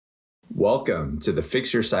Welcome to the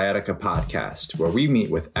Fix Your Sciatica podcast, where we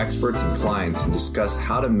meet with experts and clients and discuss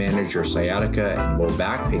how to manage your sciatica and low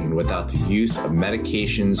back pain without the use of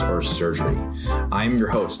medications or surgery. I'm your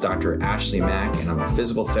host, Dr. Ashley Mack, and I'm a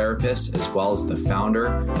physical therapist as well as the founder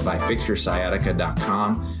of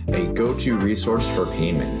ifixyoursciatica.com, a go-to resource for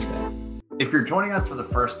pain management. If you're joining us for the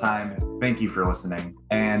first time, thank you for listening.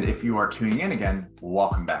 And if you are tuning in again,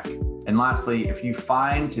 welcome back. And lastly, if you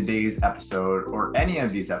find today's episode or any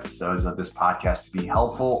of these episodes of this podcast to be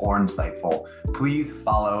helpful or insightful, please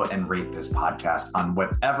follow and rate this podcast on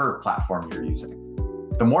whatever platform you're using.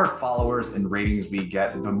 The more followers and ratings we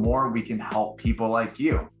get, the more we can help people like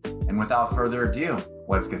you. And without further ado,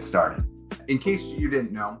 let's get started. In case you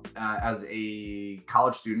didn't know, as a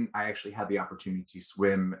college student, I actually had the opportunity to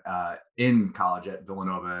swim in college at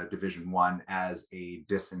Villanova Division I as a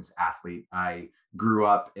distance athlete. I grew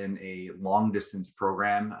up in a long distance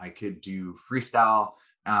program. I could do freestyle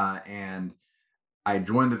and I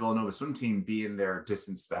joined the Villanova swim team being their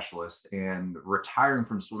distance specialist, and retiring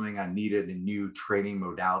from swimming, I needed a new training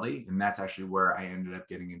modality. And that's actually where I ended up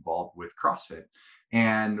getting involved with CrossFit.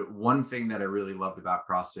 And one thing that I really loved about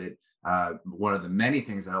CrossFit, one of the many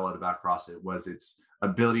things that I loved about CrossFit was its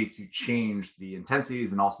ability to change the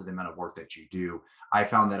intensities and also the amount of work that you do. I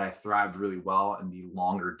found that I thrived really well in the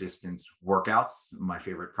longer distance workouts. My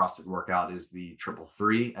favorite CrossFit workout is the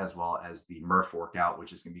 333, as well as the Murph workout,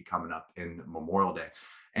 which is going to be coming up in Memorial Day.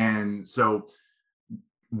 And so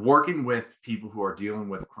working with people who are dealing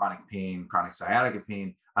with chronic pain, chronic sciatica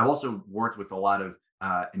pain, I've also worked with a lot of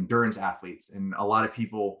endurance athletes, and a lot of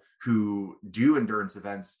people who do endurance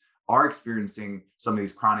events are experiencing some of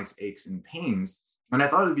these chronic aches and pains. And I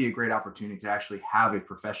thought it would be a great opportunity to actually have a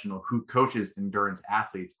professional who coaches endurance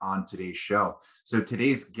athletes on today's show. So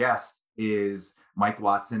today's guest is Mike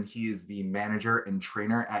Watson. He is the manager and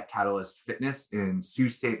trainer at Catalyst Fitness in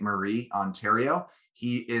Sault Ste. Marie, Ontario.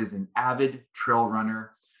 He is an avid trail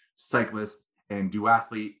runner, cyclist, and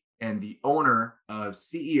duathlete, and the owner of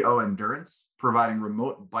CEO Endurance, providing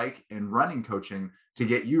remote bike and running coaching to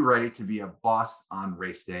get you ready to be a boss on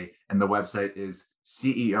race day. And the website is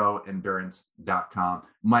ceoendurance.com.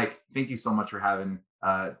 Mike, thank you so much for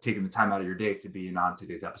taking the time out of your day to be on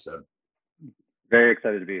today's episode. Very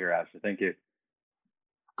excited to be here, Ashley. Thank you.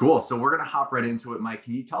 Cool. So we're going to hop right into it. Mike,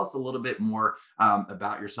 can you tell us a little bit more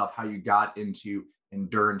about yourself, how you got into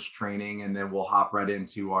endurance training, and then we'll hop right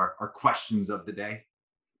into our questions of the day?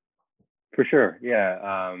 For sure.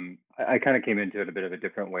 Yeah. I kind of came into it a bit of a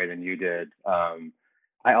different way than you did.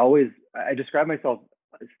 I describe myself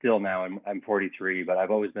still now, I'm 43, but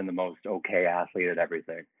I've always been the most okay athlete at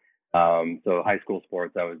everything. So high school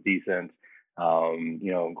sports, I was decent.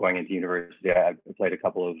 Going into university, I played a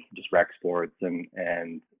couple of just rec sports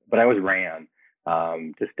but I always ran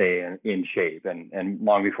to stay in shape. And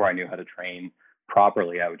long before I knew how to train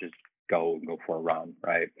properly, I would just go for a run,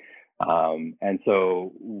 right? And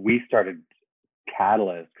so we started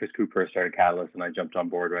Catalyst. Chris Cooper started Catalyst, and I jumped on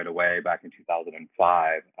board right away back in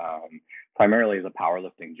 2005, primarily as a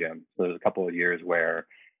powerlifting gym. So there was a couple of years where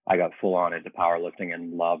I got full on into powerlifting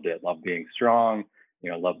and loved it, loved being strong,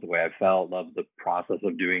 loved the way I felt, loved the process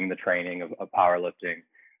of doing the training of powerlifting.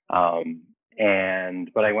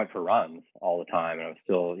 But I went for runs all the time, and I was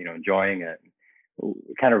still, enjoying it.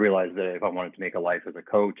 Kind of realized that if I wanted to make a life as a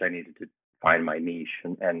coach, I needed to find my niche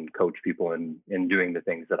and coach people in doing the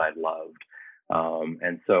things that I loved.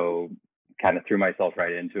 And so kind of threw myself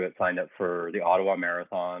right into it, signed up for the Ottawa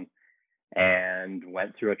Marathon, and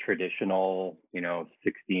went through a traditional,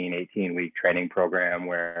 16, 18-week training program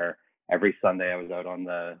where every Sunday I was out on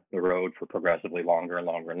the road for progressively longer and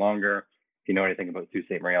longer and longer. If you know anything about Sault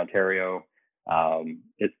Ste. Marie, Ontario,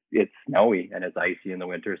 it's snowy and it's icy in the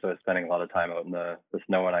winter. So I was spending a lot of time out in the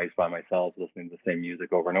snow and ice by myself, listening to the same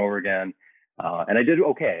music over and over again. And I did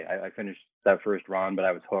okay. I finished that first run, but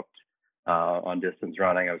I was hooked on distance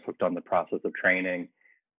running. I was hooked on the process of training,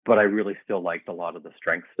 but I really still liked a lot of the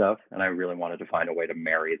strength stuff. And I really wanted to find a way to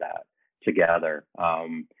marry that together.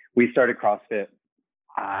 We started CrossFit,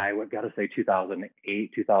 I would got to say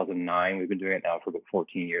 2008, 2009. We've been doing it now for about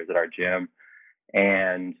 14 years at our gym,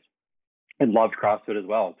 and I loved CrossFit as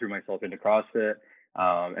well. Threw myself into CrossFit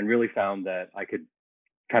and really found that I could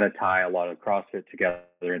kind of tie a lot of CrossFit together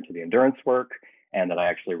into the endurance work, and that I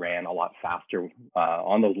actually ran a lot faster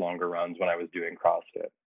on those longer runs when I was doing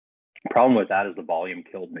CrossFit. The problem with that is the volume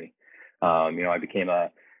killed me. I'm not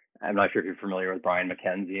sure if you're familiar with Brian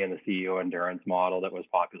McKenzie and the CEO Endurance model that was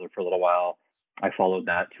popular for a little while. I followed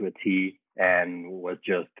that to a T and was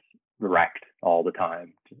just wrecked all the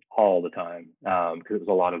time, because it was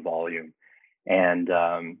a lot of volume. And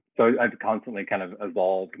so I've constantly kind of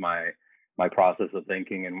evolved my my process of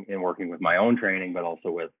thinking and working with my own training, but also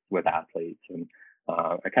with athletes. And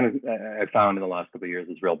I found in the last couple of years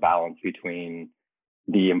this real balance between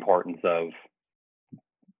the importance of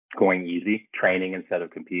going easy, training instead of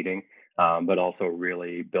competing, but also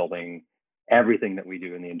really building everything that we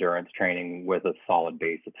do in the endurance training with a solid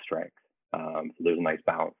base of strength. So there's a nice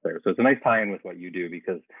balance there. So it's a nice tie-in with what you do,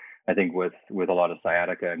 because I think with a lot of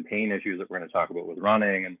sciatica and pain issues that we're going to talk about with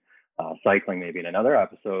running and cycling maybe in another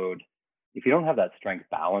episode, if you don't have that strength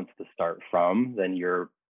balance to start from, then your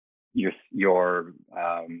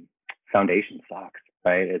foundation sucks,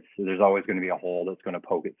 right? There's always going to be a hole that's going to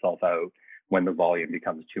poke itself out when the volume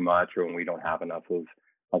becomes too much or when we don't have enough of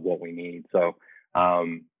what we need. So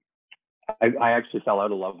I actually fell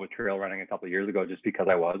out of love with trail running a couple of years ago just because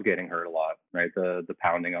I was getting hurt a lot, right? The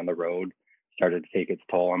pounding on the road started to take its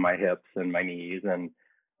toll on my hips and my knees, and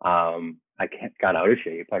I got out of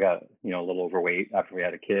shape. I got, a little overweight after we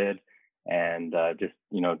had a kid, and just,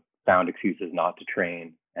 found excuses not to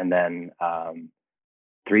train. And then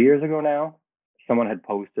 3 years ago now, someone had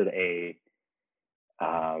posted a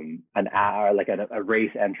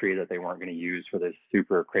race entry that they weren't going to use for this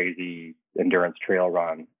super crazy endurance trail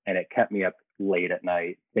run, and it kept me up late at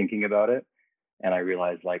night thinking about it. And I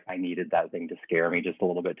realized I needed that thing to scare me just a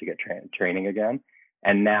little bit to get training again.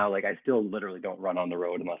 And now I still literally don't run on the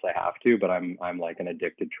road unless I have to, but I'm like an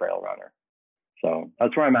addicted trail runner. So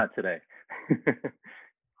that's where I'm at today.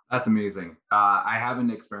 That's amazing. I haven't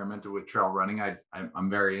experimented with trail running. I'm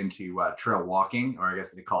very into trail walking, or I guess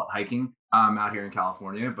they call it hiking, out here in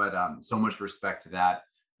California. But so much respect to that.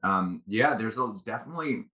 There's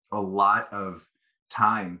definitely a lot of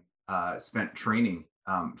time spent training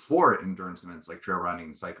for endurance events like trail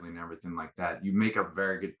running, cycling, and everything like that. You make a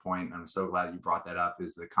very good point. I'm so glad you brought that up,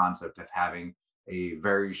 is the concept of having a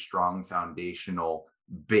very strong foundational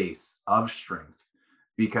base of strength,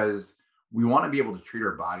 because we want to be able to treat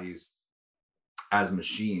our bodies as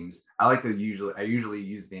machines. I usually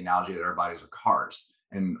use the analogy that our bodies are cars,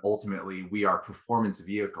 and ultimately we are performance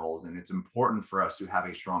vehicles. And it's important for us to have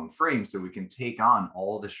a strong frame so we can take on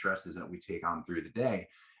all the stresses that we take on through the day.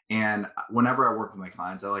 And whenever I work with my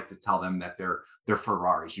clients, I like to tell them that they're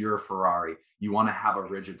Ferraris. You're a Ferrari. You want to have a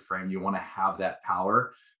rigid frame. You want to have that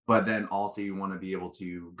power, but then also you want to be able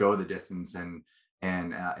to go the distance and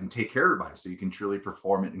take care of your body so you can truly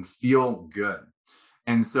perform it and feel good.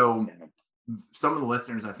 And so some of the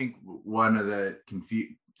listeners, I think one of the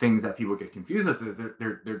things that people get confused with is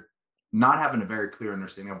they're not having a very clear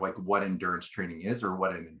understanding of what endurance training is or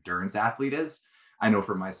what an endurance athlete is. I know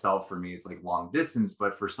for myself, for me, it's long distance,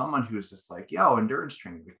 but for someone who's just endurance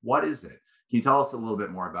training, what is it? Can you tell us a little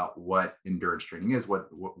bit more about what endurance training is,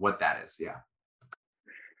 what that is? Yeah.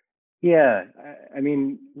 Yeah. I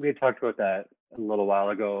mean, we had talked about that a little while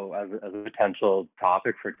ago as a potential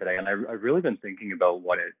topic for today. And I've really been thinking about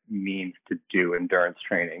what it means to do endurance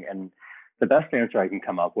training. And the best answer I can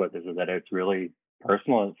come up with is that it's really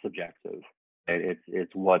personal and subjective.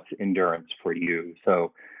 It's what's endurance for you.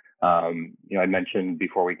 So, I mentioned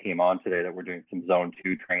before we came on today that we're doing some zone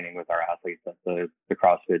 2 training with our athletes at the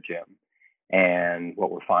CrossFit gym. And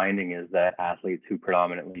what we're finding is that athletes who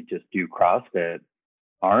predominantly just do CrossFit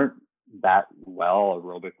aren't that well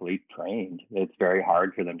aerobically trained. It's very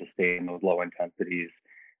hard for them to stay in those low intensities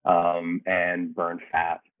and burn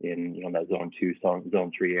fat in that zone 2,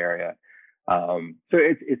 zone 3 area. So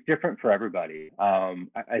it's different for everybody.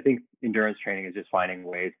 I think endurance training is just finding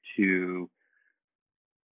ways to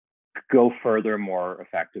go further more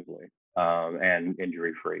effectively and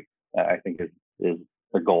injury free. I think is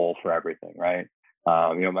the goal for everything, right?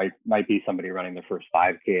 Might be somebody running their first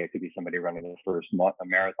 5K. It could be somebody running their first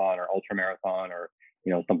marathon or ultra marathon, or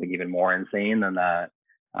something even more insane than that.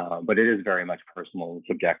 But it is very much personal and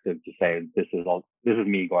subjective to say this is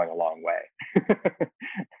me going a long way,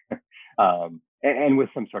 and with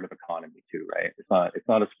some sort of economy too, right? It's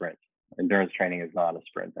not a sprint. Endurance training is not a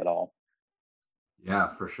sprint at all. Yeah,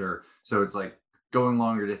 for sure. So it's going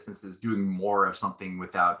longer distances, doing more of something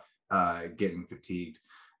without getting fatigued.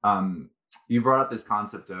 You brought up this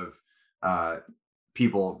concept of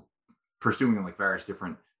people pursuing various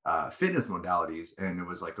different fitness modalities, and it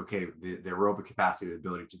was okay, the aerobic capacity, the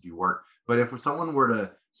ability to do work. But if someone were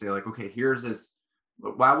to say okay, here's this,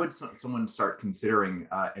 why would someone start considering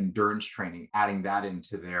endurance training, adding that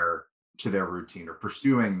into their routine, or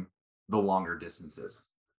pursuing the longer distances?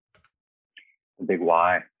 A big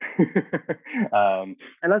why. And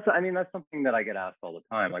that's something that I get asked all the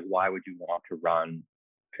time. Why would you want to run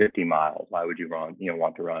 50 miles? Why would you want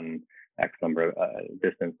to run X number of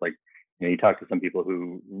distance? You talk to some people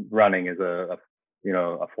who running is a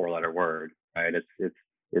 4-letter word, right?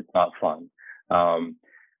 It's not fun.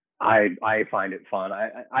 I find it fun.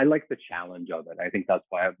 I like the challenge of it. I think that's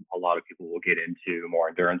why a lot of people will get into more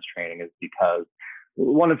endurance training, is because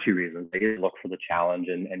one of two reasons. They look for the challenge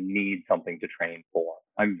and need something to train for.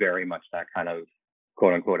 I'm very much that kind of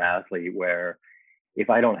quote unquote athlete where if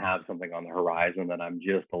I don't have something on the horizon that I'm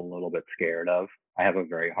just a little bit scared of, I have a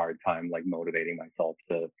very hard time like motivating myself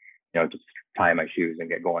to, just tie my shoes and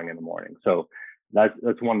get going in the morning. So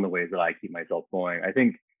that's one of the ways that I keep myself going. I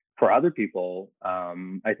think for other people,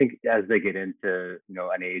 I think as they get into,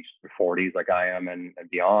 an age 40s like I am and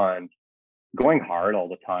beyond, going hard all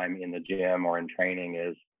the time in the gym or in training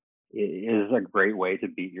is a great way to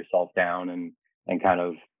beat yourself down and kind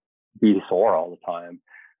of be sore all the time.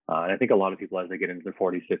 And I think a lot of people, as they get into their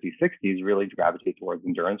 40s, 50s, 60s, really gravitate towards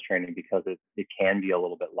endurance training because it can be a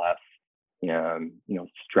little bit less,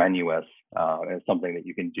 strenuous. And something that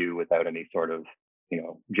you can do without any sort of,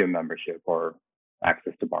 gym membership or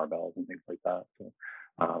access to barbells and things like that. So,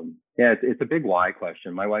 it's a big why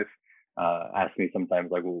question. My wife asks me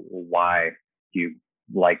sometimes, like, well, why do you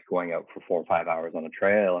like going out for 4 or 5 hours on a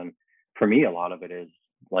trail? And for me, a lot of it is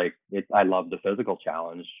like I love the physical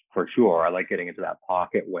challenge for sure. I like getting into that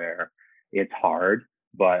pocket where it's hard,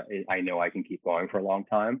 but I know I can keep going for a long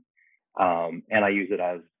time. And I use it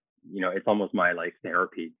as, it's almost my like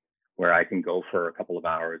therapy, where I can go for a couple of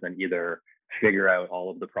hours and either figure out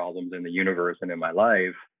all of the problems in the universe and in my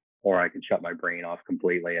life, or I can shut my brain off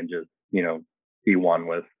completely and just, be one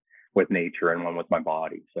with nature and one with my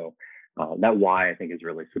body. So that why I think is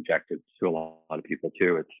really subjective to a lot of people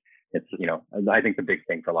too. It's I think the big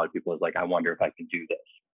thing for a lot of people is like, I wonder if I can do this.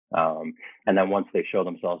 And then once they show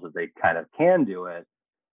themselves that they kind of can do it,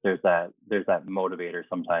 there's that motivator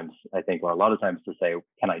sometimes, I think, or a lot of times, to say,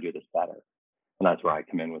 can I do this better? And that's where I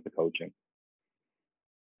come in with the coaching.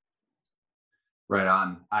 Right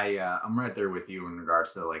on. I'm right there with you in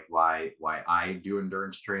regards to like why I do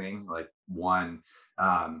endurance training. Like one,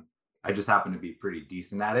 I just happen to be pretty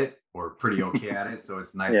decent at it, or pretty okay at it. So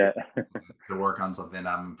it's nice to work on something.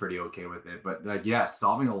 I'm pretty okay with it. But like,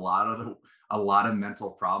 solving a lot of mental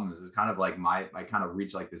problems is kind of like I kind of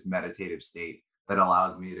reach like this meditative state that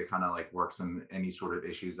allows me to kind of like work any sort of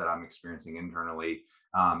issues that I'm experiencing internally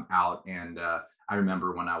out. And I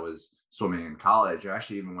remember when I was swimming in college, or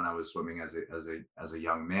actually even when I was swimming as a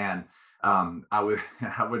young man, I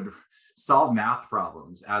would solve math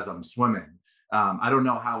problems as I'm swimming. I don't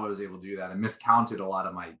know how I was able to do that. I miscounted a lot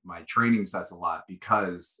of my training sets a lot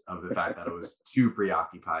because of the fact that I was too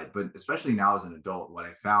preoccupied. But especially now as an adult, what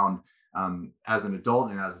I found as an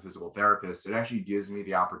adult and as a physical therapist, it actually gives me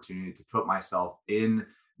the opportunity to put myself in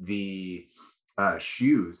the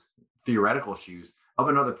theoretical shoes of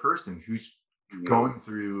another person who's going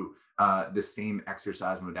through the same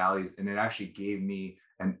exercise modalities. And it actually gave me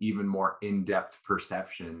an even more in-depth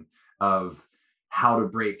perception of how to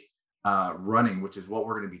break running, which is what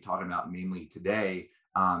we're going to be talking about mainly today,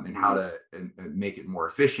 and how to make it more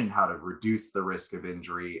efficient, how to reduce the risk of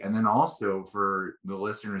injury. And then also for the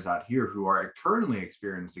listeners out here who are currently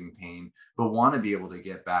experiencing pain, but want to be able to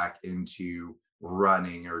get back into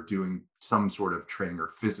running or doing some sort of training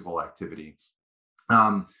or physical activity.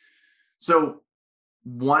 So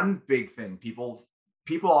one big thing people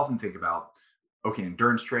often think about, okay,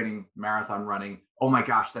 endurance training, marathon running, oh my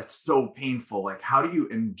gosh, that's so painful. Like, how do you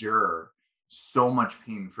endure so much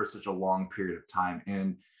pain for such a long period of time?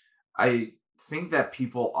 And I think that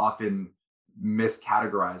people often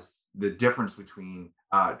miscategorize the difference between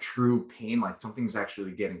true pain, like something's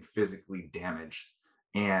actually getting physically damaged,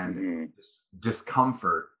 and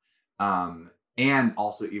discomfort, and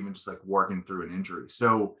also even just like working through an injury.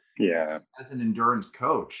 So as an endurance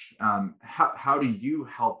coach, how do you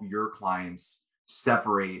help your clients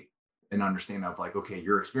separate and understand of like, okay,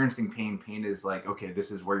 you're experiencing pain is like, okay,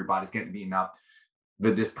 this is where your body's getting beaten up,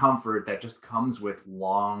 the discomfort that just comes with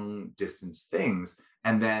long distance things,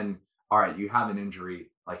 and then, all right, you have an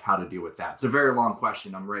injury, like how to deal with that. It's a very long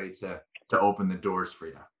question. I'm ready to open the doors for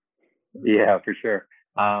you. Yeah, for sure.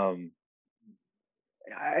 I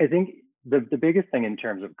think the biggest thing in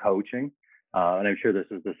terms of coaching, and I'm sure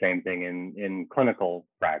this is the same thing in clinical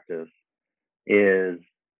practice, is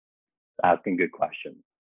asking good questions,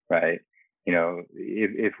 right?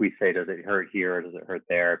 If we say, does it hurt here or does it hurt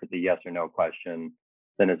there? If it's a yes or no question,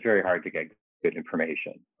 then it's very hard to get good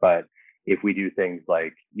information. But if we do things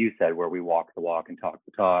like you said, where we walk the walk and talk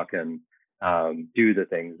the talk and do the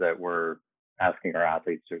things that we're asking our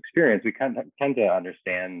athletes to experience, we kind of tend to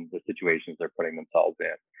understand the situations they're putting themselves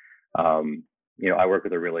in. I work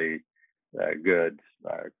with a really good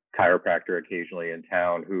chiropractor occasionally in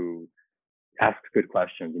town who asks good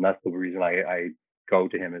questions. And that's the reason I go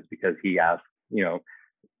to him, is because he asks,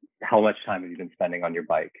 how much time have you been spending on your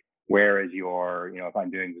bike? Where is your, if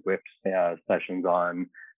I'm doing Zwift sessions on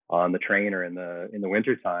the trainer in the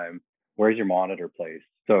wintertime, where's your monitor placed?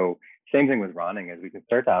 So same thing with running, is we can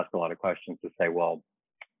start to ask a lot of questions to say, well,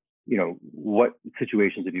 what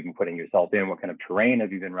situations have you been putting yourself in? What kind of terrain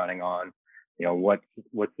have you been running on? What's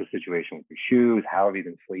the situation with your shoes? How have you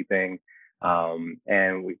been sleeping?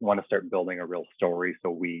 And we want to start building a real story. So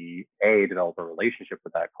we develop a relationship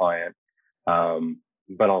with that client,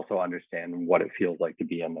 but also understand what it feels like to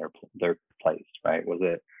be in their place, right? Was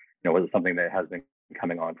it something that has been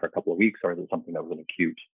coming on for a couple of weeks, or is it something that was an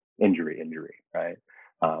acute injury, right?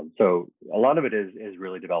 So a lot of it is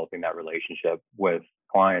really developing that relationship with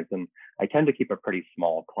clients. And I tend to keep a pretty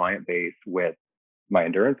small client base with my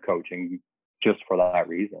endurance coaching just for that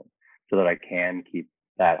reason, so that I can keep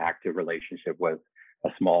that active relationship with a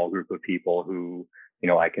small group of people who,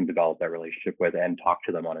 I can develop that relationship with and talk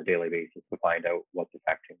to them on a daily basis to find out what's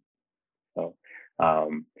affecting. So,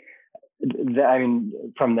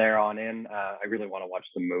 from there on in, I really want to watch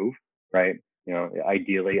them move, right?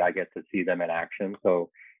 Ideally I get to see them in action.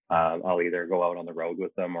 So I'll either go out on the road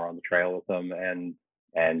with them or on the trail with them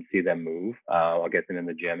and see them move. I'll get them in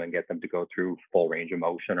the gym and get them to go through full range of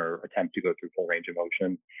motion, or attempt to go through full range of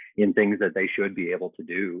motion in things that they should be able to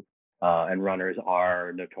do. And runners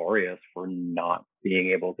are notorious for not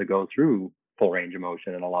being able to go through full range of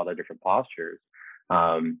motion in a lot of different postures.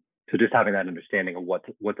 So just having that understanding of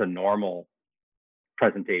what's a normal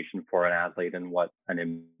presentation for an athlete and what an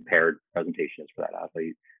impaired presentation is for that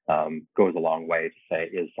athlete goes a long way to say,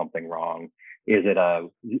 is something wrong? Is it a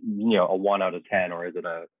 1 out of 10, or is it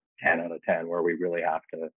a 10 out of 10, where we really have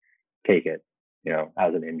to take it,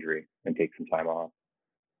 as an injury and take some time off?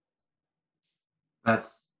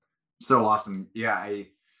 That's so awesome. Yeah,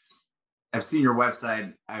 I've seen your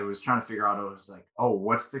website. I was trying to figure out, I was like, oh,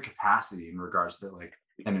 what's the capacity in regards to like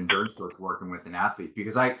an endurance coach working with an athlete?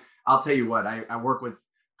 Because I'll tell you what, I work with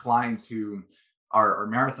clients who are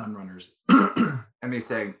marathon runners and they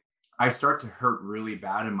say, I start to hurt really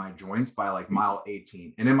bad in my joints by like mile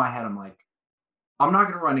 18. And in my head, I'm like, I'm not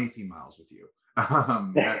going to run 18 miles with you.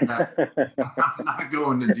 I'm not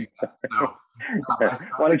going to do that. So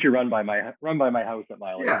why don't you run by my house at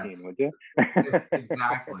mile 18, would you?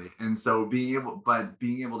 Exactly. And so being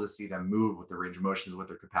able to see them move with the range of motions, with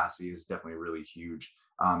their capacity, is definitely really huge.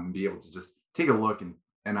 Be able to just take a look,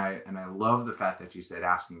 and I love the fact that you said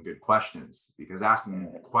asking good questions, because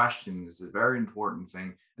asking questions is a very important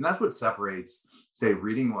thing. And that's what separates, say,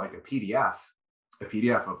 reading like a PDF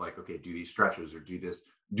of like, okay, do these stretches or do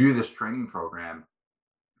this training program,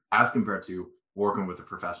 as compared to working with a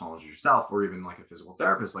professional as yourself, or even like a physical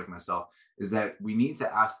therapist like myself, is that we need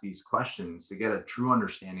to ask these questions to get a true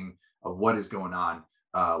understanding of what is going on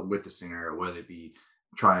with the scenario, whether it be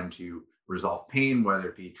trying to resolve pain, whether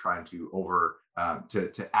it be trying to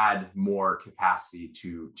to add more capacity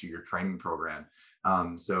to your training program.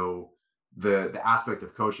 So the aspect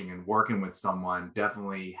of coaching and working with someone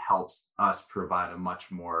definitely helps us provide a much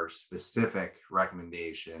more specific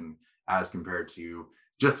recommendation as compared to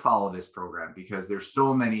just follow this program, because there's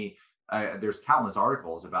so many, there's countless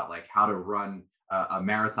articles about like how to run a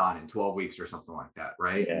marathon in 12 weeks or something like that,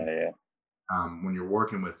 right? Yeah. When you're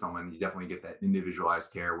working with someone, you definitely get that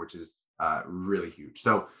individualized care, which is really huge.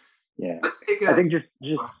 So yeah, I think just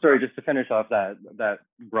to finish off that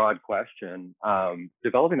broad question,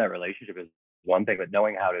 developing that relationship is one thing, but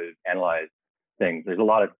knowing how to analyze things. There's a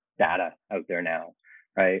lot of data out there now,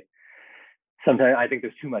 right? Sometimes I think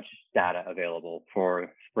there's too much data available for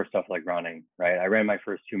stuff like running, right? I ran my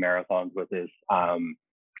first 2 marathons with this.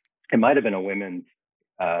 It might have been a women's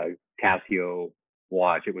Casio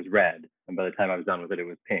watch. It was red, and by the time I was done with it, it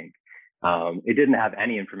was pink. It didn't have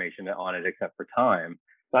any information on it except for time.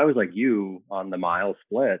 So I was like you on the mile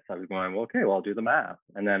splits. I was going, well, okay, well, I'll do the math.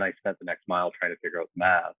 And then I spent the next mile trying to figure out the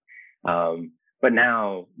math. But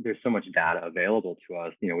now there's so much data available to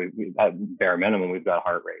us. We at bare minimum, we've got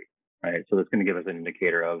heart rate, right? So that's going to give us an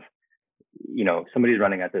indicator of, somebody's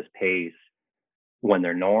running at this pace when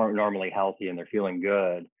they're normally healthy and they're feeling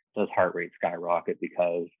good. Does heart rate skyrocket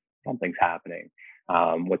because something's happening?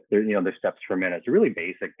 What's their steps per minute? So really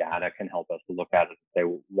basic data can help us to look at it and say,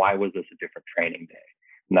 why was this a different training day?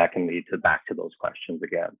 And that can lead back to those questions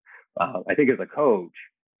again. I think as a coach,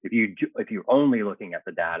 if you're only looking at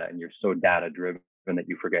the data and you're so data driven that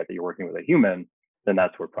you forget that you're working with a human, then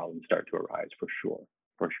that's where problems start to arise for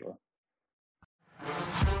sure.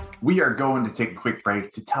 We are going to take a quick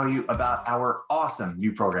break to tell you about our awesome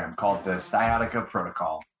new program called the Sciatica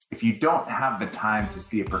Protocol. If you don't have the time to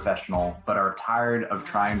see a professional, but are tired of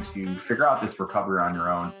trying to figure out this recovery on your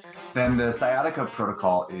own, then the Sciatica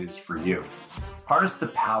Protocol is for you. Harness the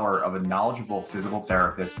power of a knowledgeable physical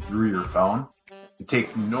therapist through your phone. It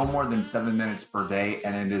takes no more than 7 minutes per day,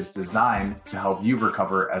 and it is designed to help you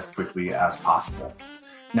recover as quickly as possible.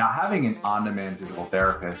 Now, having an on-demand physical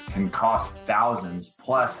therapist can cost thousands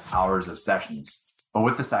plus hours of sessions. But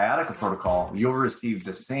with the Sciatica protocol, you'll receive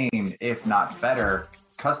the same, if not better,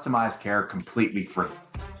 customized care completely free.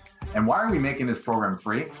 And why are we making this program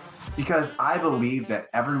free? Because I believe that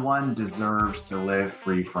everyone deserves to live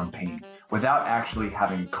free from pain without actually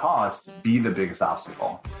having cost be the biggest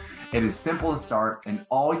obstacle. It is simple to start, and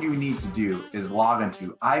all you need to do is log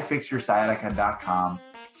into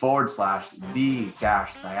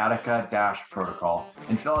ifixyoursciatica.com/the-sciatica-protocol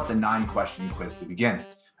and fill out the 9-question quiz to begin.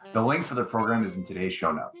 The link for the program is in today's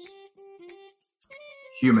show notes.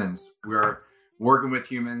 Humans, we're working with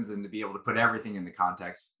humans, and to be able to put everything into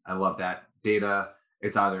context, I love that. Data,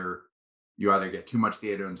 it's either you get too much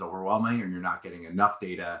data and it's overwhelming, or you're not getting enough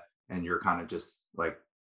data and you're kind of just like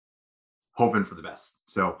hoping for the best.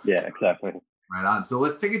 So yeah, exactly. Right on. So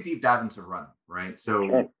let's take a deep dive into running, right? So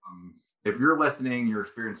Sure. If you're listening, you're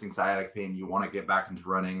experiencing sciatic pain, you want to get back into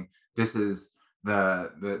running, this is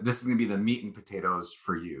this is going to be the meat and potatoes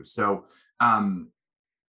for you. So some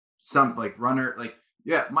like runner, like,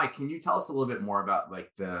 yeah, Mike, can you tell us a little bit more about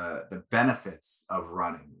like the benefits of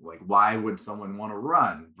running? Like, why would someone want to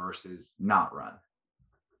run versus not run?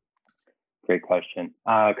 Great question.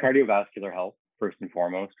 Cardiovascular health, first and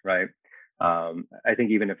foremost, right? I think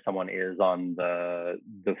even if someone is on the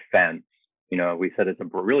fence, we said it's a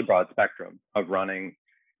really broad spectrum of running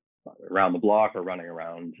around the block or running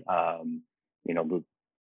around, the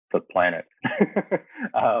planet.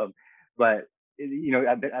 But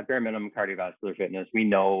at bare minimum, cardiovascular fitness, we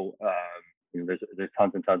know, there's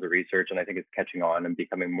tons and tons of research, and I think it's catching on and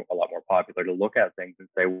becoming a lot more popular to look at things and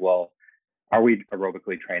say, well, are we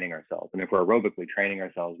aerobically training ourselves? And if we're aerobically training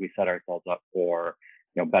ourselves, we set ourselves up for,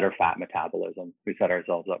 better fat metabolism. We set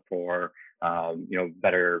ourselves up for,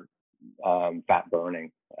 better fat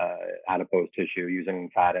burning, adipose tissue, using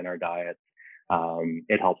fat in our diets.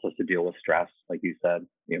 It helps us to deal with stress, like you said,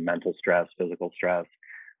 mental stress, physical stress.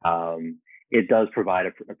 It does provide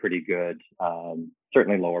a pretty good,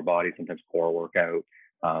 certainly lower body, sometimes core workout.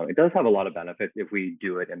 It does have a lot of benefits if we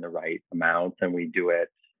do it in the right amounts and we do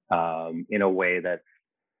it in a way that's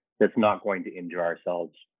not going to injure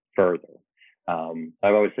ourselves further. I've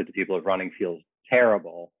always said to people, if running feels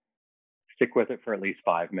terrible, stick with it for at least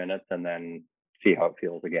 5 minutes and then see how it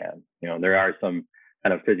feels again. There are some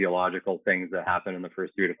kind of physiological things that happen in the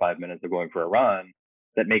first 3 to 5 minutes of going for a run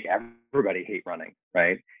that make everybody hate running,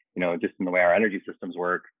 right? Just in the way our energy systems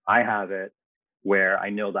work. I have it where I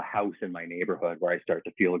know the house in my neighborhood where I start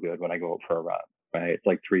to feel good when I go out for a run, right? It's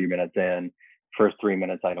like 3 minutes in. First 3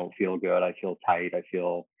 minutes, I don't feel good. I feel tight. I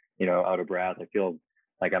feel, out of breath. I feel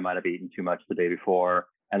like I might have eaten too much the day before.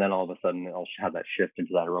 And then all of a sudden, I'll have that shift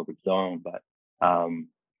into that aerobic zone. But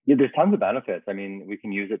there's tons of benefits. I mean, we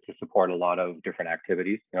can use it to support a lot of different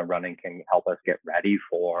activities. Running can help us get ready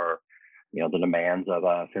for, the demands of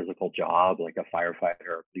a physical job, like a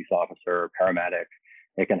firefighter, a police officer, paramedic.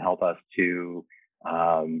 It can help us to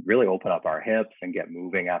really open up our hips and get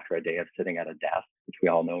moving after a day of sitting at a desk, which we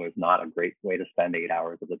all know is not a great way to spend 8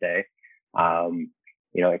 hours of the day.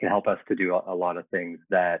 It can help us to do a lot of things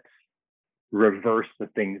that reverse the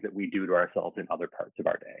things that we do to ourselves in other parts of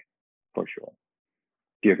our day, for sure.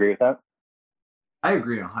 Do you agree with that? I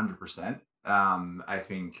agree 100%. I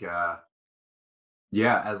think,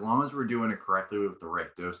 as long as we're doing it correctly with the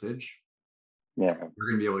right dosage, we're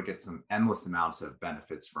going to be able to get some endless amounts of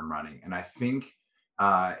benefits from running. And I think,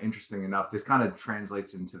 interesting enough, this kind of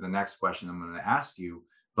translates into the next question I'm going to ask you.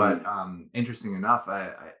 But interesting enough,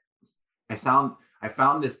 I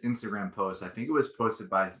found this Instagram post. I think it was posted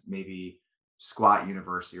by maybe Squat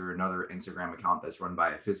University or another Instagram account that's run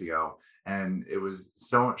by a physio, and it was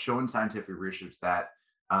showing scientific research that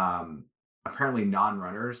apparently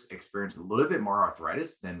non-runners experience a little bit more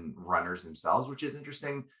arthritis than runners themselves, which is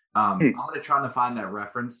interesting. I'm going to try to find that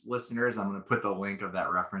reference, listeners. I'm going to put the link of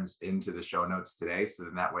that reference into the show notes today, so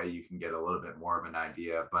that way you can get a little bit more of an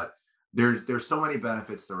idea. But there's so many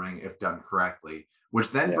benefits to running if done correctly,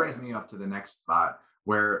 which then brings me up to the next spot,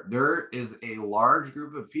 where there is a large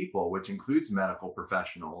group of people, which includes medical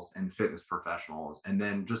professionals and fitness professionals, and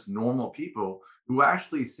then just normal people who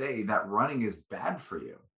actually say that running is bad for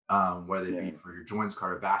you, whether it be for your joints,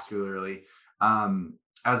 cardiovascularly.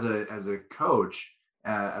 As a coach,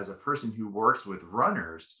 as a person who works with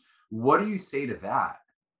runners, what do you say to that?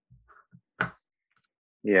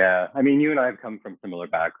 Yeah, I mean, you and I have come from similar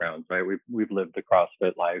backgrounds, right? We've lived the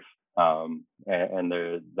CrossFit life, and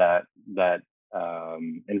that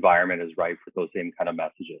environment is rife with those same kind of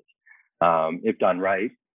messages. If done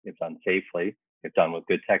right, if done safely, if done with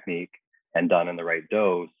good technique and done in the right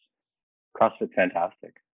dose, CrossFit's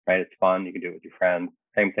fantastic, right? It's fun. You can do it with your friends.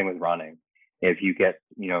 Same thing with running. If you get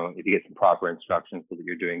some proper instructions so that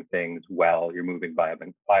you're doing things well, you're moving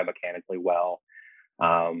biomechanically well,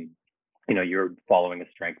 you're following a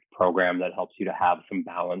strength program that helps you to have some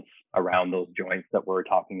balance around those joints that we're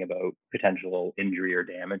talking about potential injury or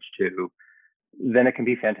damage to, then it can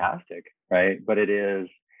be fantastic, right? But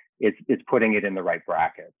it's putting it in the right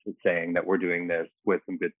brackets. It's saying that we're doing this with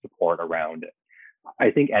some good support around it.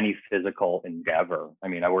 I think any physical endeavor. I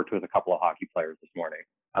mean, I worked with a couple of hockey players this morning.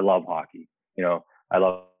 I love hockey. I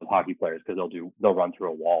love hockey players because they'll run through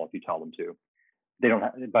a wall if you tell them to. They don't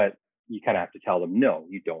have, but you kind of have to tell them, no,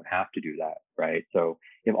 you don't have to do that, right? So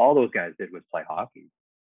if all those guys did was play hockey,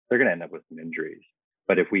 they're going to end up with some injuries.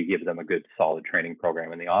 But if we give them a good, solid training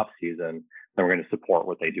program in the off season, then we're going to support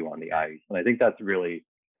what they do on the ice. And I think that's really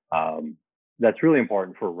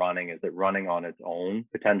important for running. Is that running on its own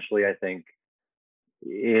potentially, I think,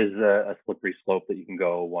 is a slippery slope that you can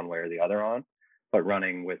go one way or the other on. But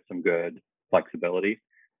running with some good flexibility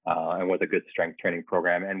and with a good strength training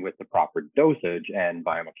program and with the proper dosage and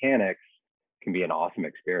biomechanics can be an awesome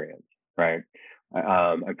experience, right?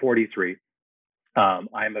 I'm 43.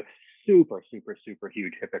 I'm a super, super, super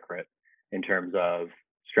huge hypocrite in terms of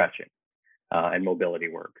stretching and mobility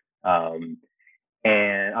work.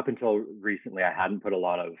 And up until recently, I hadn't put a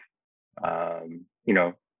lot of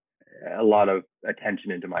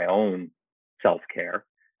attention into my own self-care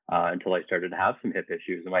until I started to have some hip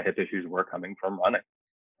issues. And my hip issues were coming from running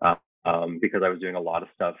because I was doing a lot of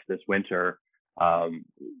stuff this winter. I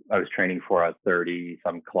was training for a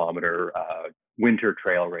 30-some kilometer winter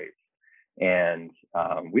trail race. And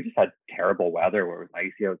we just had terrible weather where it was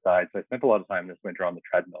icy outside. So I spent a lot of time this winter on the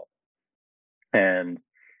treadmill. And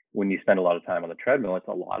when you spend a lot of time on the treadmill, it's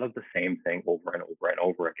a lot of the same thing over and over and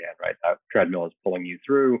over again, right? That treadmill is pulling you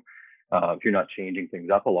through. If you're not changing things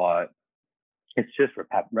up a lot, it's just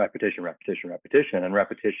repetition, and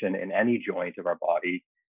repetition in any joint of our body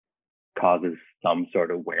causes some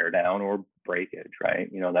sort of wear down or breakage, right?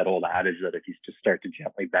 That old adage that if you just start to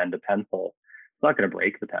gently bend a pencil, it's not going to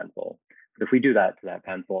break the pencil. But if we do that to that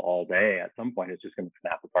pencil all day, at some point, it's just going to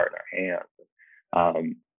snap apart in our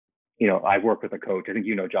hands. I work with a coach. I think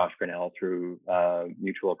Josh Grinnell through a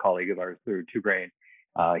mutual colleague of ours through Two Brain.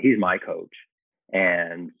 He's my coach.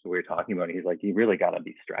 And so we were talking about it. He's like, you really got to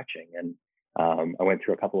be stretching. And I went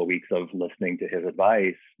through a couple of weeks of listening to his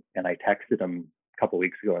advice. And I texted him a couple of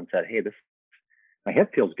weeks ago and said, hey, my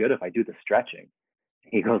hip feels good if I do the stretching.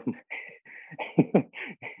 He goes,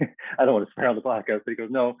 I don't want to swear on the podcast, but he goes,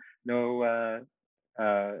 no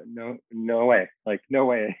way. Like, no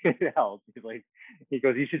way it helps. He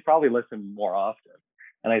goes, you should probably listen more often.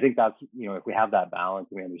 And I think that's, if we have that balance,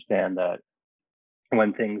 we understand that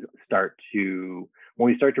when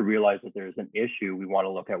we start to realize that there's an issue, we want to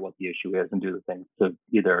look at what the issue is and do the things to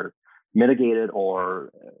either mitigate it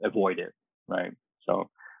or avoid it, right? So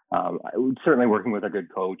certainly working with a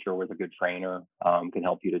good coach or with a good trainer can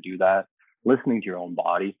help you to do that. Listening to your own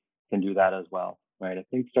body can do that as well, right? If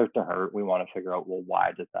things start to hurt, we want to figure out, well,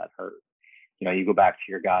 why does that hurt? You go back to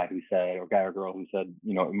your guy or girl who said,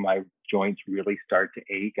 my joints really start to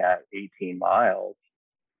ache at 18 miles.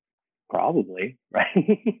 Probably, right?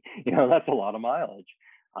 That's a lot of mileage.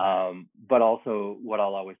 But also what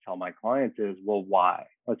I'll always tell my clients is, well, why?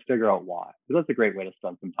 Let's figure out why. Because that's a great way to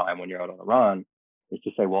spend some time when you're out on a run, is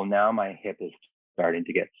to say, well, now my hip is starting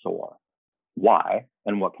to get sore. Why?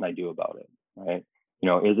 And what can I do about it? Right?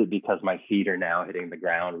 Is it because my feet are now hitting the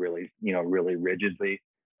ground really rigidly?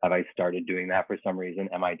 Have I started doing that for some reason?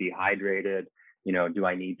 Am I dehydrated? Do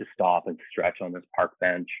I need to stop and stretch on this park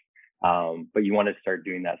bench? But you want to start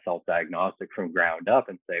doing that self-diagnostic from ground up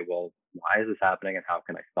and say, well, why is this happening and how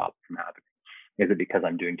can I stop it from happening? Is it because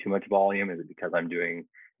I'm doing too much volume? Is it because I'm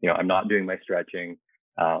not doing my stretching?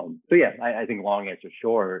 So yeah, I think long answer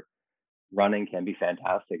short, running can be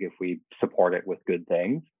fantastic if we support it with good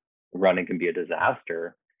things. Running can be a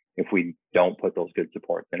disaster if we don't put those good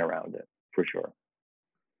supports in around it, for sure.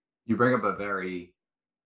 You bring up a very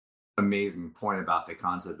amazing point about the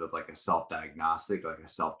concept of like a self-diagnostic, like a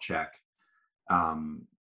self-check.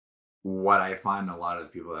 What I find a lot of the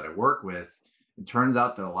people that I work with, it turns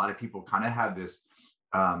out that a lot of people kind of have this,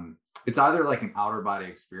 it's either like an outer body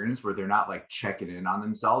experience where they're not like checking in on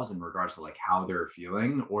themselves in regards to like how they're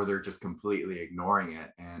feeling, or they're just completely ignoring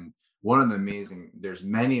it. And there's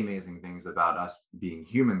many amazing things about us being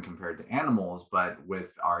human compared to animals, but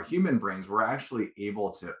with our human brains, we're actually able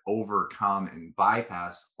to overcome and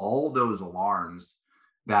bypass all those alarms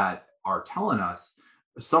that are telling us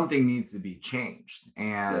something needs to be changed.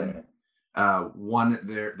 And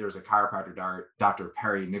There's a chiropractor, Dr.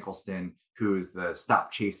 Perry Nicholson, who's the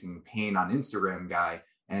Stop Chasing Pain on Instagram guy.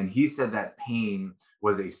 And he said that pain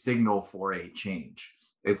was a signal for a change.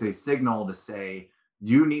 It's a signal to say,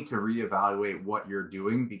 you need to reevaluate what you're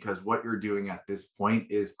doing, because what you're doing at this point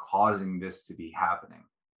is causing this to be happening.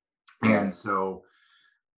 And so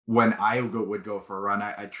when I would go for a run,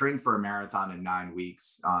 I trained for a marathon in 9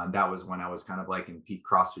 weeks. That was when I was kind of like in peak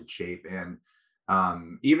CrossFit shape. And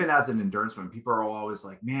even as an endurance runner, people are always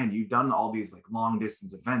like, man, you've done all these like long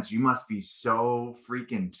distance events. You must be so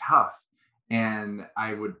freaking tough. And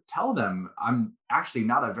I would tell them, I'm actually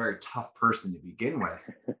not a very tough person to begin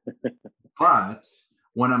with. But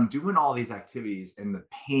when I'm doing all these activities and the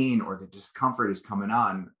pain or the discomfort is coming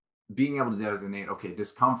on, being able to designate, okay,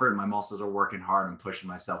 discomfort, my muscles are working hard, I'm pushing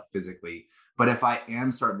myself physically. But if I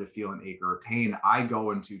am starting to feel an ache or a pain, I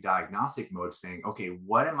go into diagnostic mode saying, okay,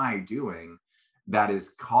 what am I doing that is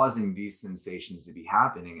causing these sensations to be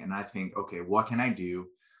happening? And I think, okay, what can I do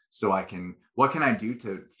what can I do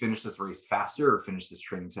to finish this race faster or finish this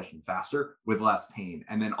training session faster with less pain?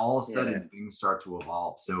 And then all of a sudden things start to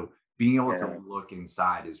evolve. So being able to look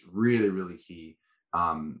inside is really, really key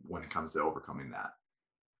when it comes to overcoming that.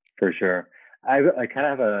 For sure. I kind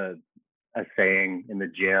of have a saying in the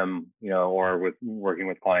gym, or with working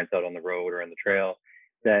with clients out on the road or in the trail,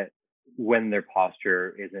 that when their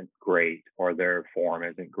posture isn't great or their form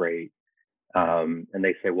isn't great, and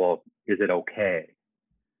they say, well, is it okay?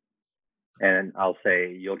 And I'll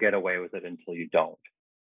say, you'll get away with it until you don't,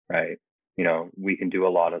 right? We can do a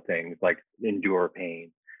lot of things like endure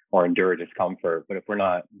pain or endure discomfort, but if we're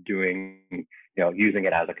not doing, using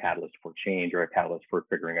it as a catalyst for change or a catalyst for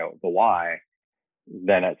figuring out the why,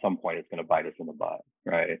 then at some point it's going to bite us in the butt,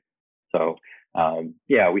 right? So,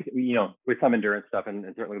 we with some endurance stuff and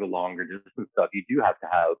certainly the longer distance stuff, you do have to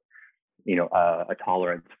have, a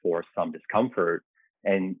tolerance for some discomfort,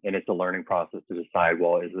 and it's a learning process to decide,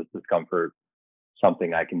 well, is this discomfort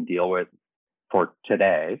something I can deal with for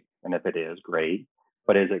today? And if it is, great.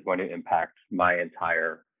 But is it going to impact my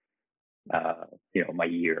entire my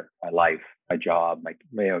year, my life, my job,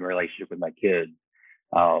 my relationship with my kids?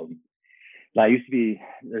 I used to be,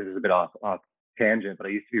 this is a bit off tangent, but I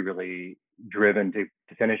used to be really driven to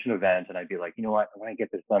finish an event. And I'd be like, you know what, when I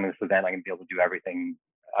get this done, this event, I'm going to be able to do everything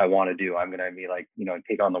I want to do. I'm going to be like,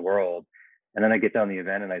 take on the world. And then I get done the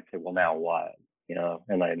event and I'd say, well, now what?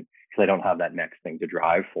 And then, because I don't have that next thing to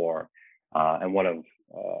drive for. And one of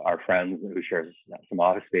our friends who shares some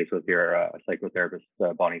office space with here, a psychotherapist,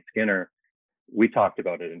 Bonnie Skinner, we talked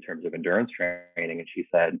about it in terms of endurance training. And she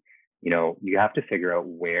said, you have to figure out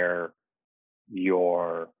where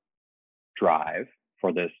your drive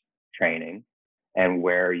for this training and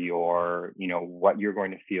where your, what you're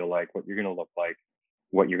going to feel like, what you're going to look like,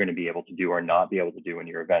 what you're going to be able to do or not be able to do when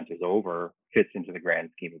your event is over fits into the grand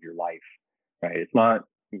scheme of your life, right? It's not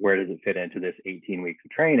where does it fit into this 18 weeks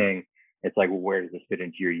of training. It's like, well, where does this fit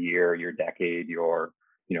into your year, your decade, your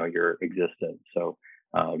existence? So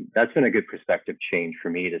that's been a good perspective change for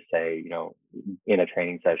me to say, in a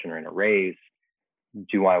training session or in a race,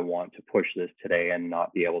 do I want to push this today and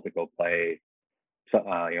not be able to go play,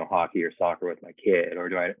 hockey or soccer with my kid, or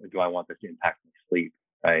do I want this to impact my sleep,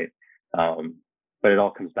 right? But it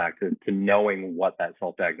all comes back to knowing what that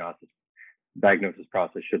self-diagnosis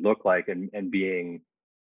process should look like, and being,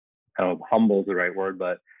 I don't know if humble is the right word,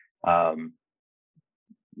 but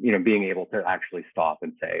being able to actually stop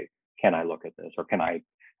and say, can I look at this, or can I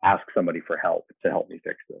ask somebody for help to help me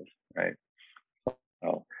fix this, right?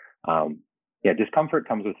 So discomfort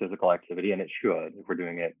comes with physical activity, and it should if we're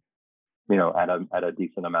doing it, at a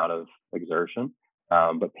decent amount of exertion.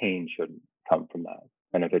 But pain shouldn't come from that,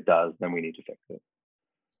 and if it does, then we need to fix it.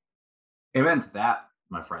 Amen to that,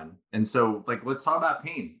 my friend. And so, let's talk about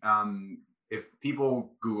pain. If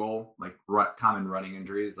people Google common running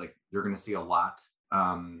injuries, you're going to see a lot.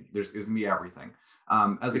 There's going to be everything.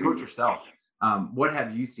 As a coach yourself, what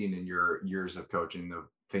have you seen in your years of coaching, the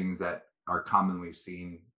things that are commonly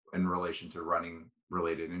seen in relation to running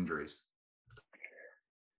related injuries?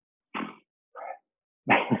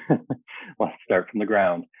 Let's start from the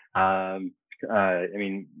ground.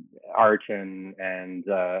 Arch and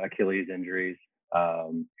Achilles injuries,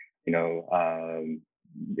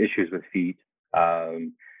 issues with feet.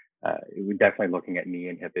 We're definitely looking at knee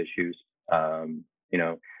and hip issues.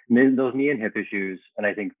 Those knee and hip issues, and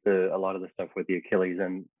I think a lot of the stuff with the Achilles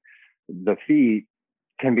and the feet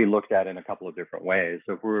can be looked at in a couple of different ways.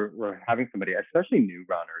 So if we're having somebody, especially new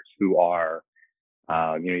runners who are,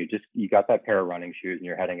 you got that pair of running shoes and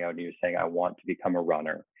you're heading out and you're saying, I want to become a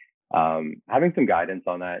runner. Having some guidance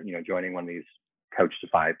on that, joining one of these couch to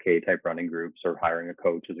 5K type running groups, or hiring a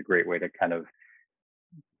coach is a great way to kind of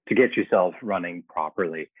to get yourself running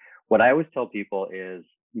properly. What I always tell people is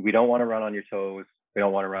we don't want to run on your toes. We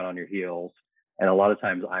don't want to run on your heels. And a lot of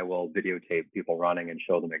times I will videotape people running and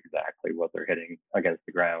show them exactly what they're hitting against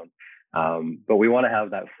the ground. But we want to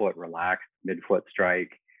have that foot relaxed, mid-foot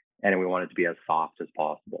strike, and we want it to be as soft as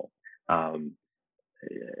possible.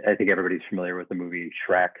 I think everybody's familiar with the movie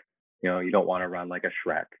Shrek. You don't want to run like a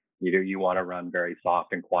Shrek. You want to run very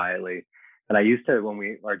soft and quietly. And I used to,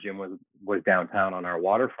 when our gym was downtown on our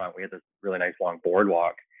waterfront, we had this really nice long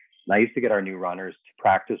boardwalk. And I used to get our new runners to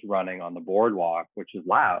practice running on the boardwalk, which is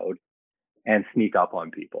loud, and sneak up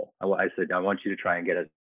on people. I said, I want you to try and get as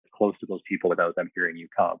close to those people without them hearing you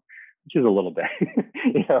come, which is a little bit,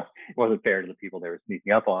 it wasn't fair to the people they were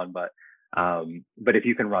sneaking up on. But if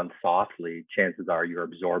you can run softly, chances are you're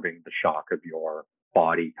absorbing the shock of your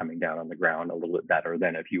body coming down on the ground a little bit better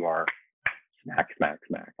than if you are smack, smack,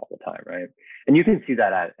 smack all the time, right? And you can see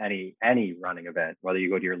that at any running event, whether you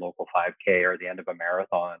go to your local 5K or the end of a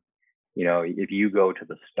marathon. If you go to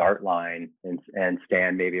the start line and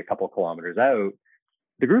stand maybe a couple kilometers out,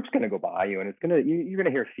 the group's going to go by you, and you're going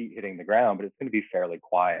to hear feet hitting the ground, but it's going to be fairly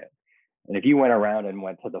quiet. And if you went around and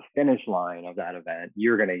went to the finish line of that event,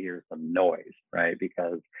 you're going to hear some noise, right?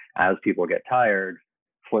 Because as people get tired,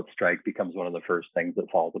 foot strike becomes one of the first things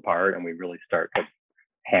that falls apart, and we really start to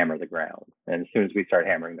hammer the ground. And as soon as we start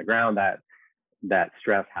hammering the ground, that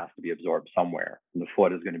stress has to be absorbed somewhere. And the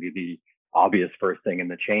foot is going to be the obvious first thing in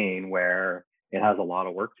the chain, where it has a lot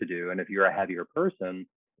of work to do. And if you're a heavier person,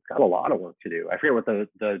 it's got a lot of work to do. I forget what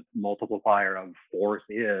the multiplier of force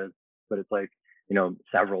is, but it's like,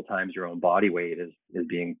 several times your own body weight is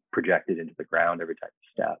being projected into the ground every time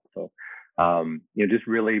you step. So, just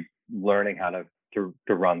really learning how to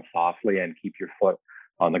run softly and keep your foot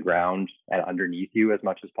on the ground and underneath you as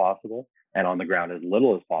much as possible, and on the ground as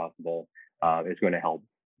little as possible, is going to help.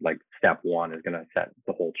 Like step one is going to set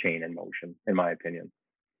the whole chain in motion, in my opinion.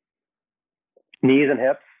 Knees and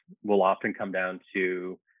hips will often come down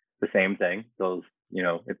to the same thing. Those,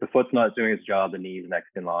 if the foot's not doing its job, the knee's next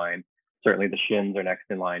in line. Certainly the shins are next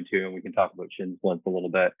in line too, and we can talk about shin splints a little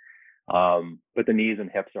bit. But the knees and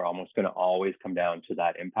hips are almost going to always come down to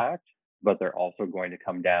that impact, but they're also going to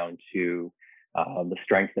come down to the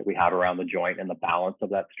strength that we have around the joint and the balance of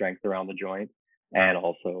that strength around the joint, and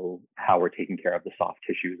also how we're taking care of the soft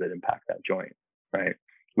tissues that impact that joint, right?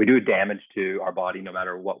 We do damage to our body no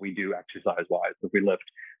matter what we do exercise-wise. If we lift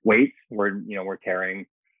weights, we're tearing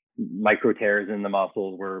micro tears in the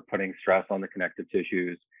muscles, we're putting stress on the connective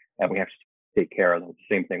tissues, and we have to take care of them.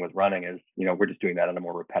 The same thing with running is, we're just doing that on a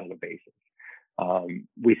more repetitive basis.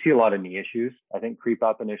 We see a lot of knee issues, I think, creep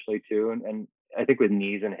up initially too. And I think with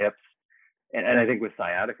knees and hips, and I think with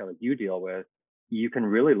sciatica, like you deal with, you can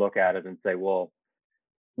really look at it and say, well,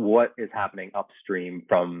 what is happening upstream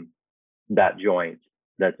from that joint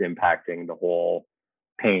that's impacting the whole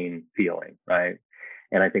pain feeling, right?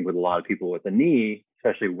 And I think with a lot of people with the knee,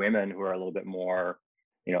 especially women who are a little bit more,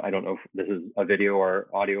 I don't know if this is a video or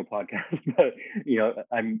audio podcast, but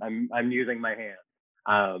I'm using my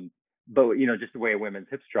hand. But just the way a women's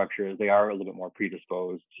hip structure is, they are a little bit more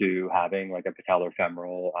predisposed to having like a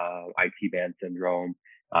patellofemoral IT band syndrome.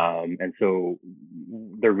 And so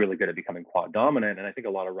they're really good at becoming quad dominant. And I think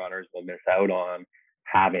a lot of runners will miss out on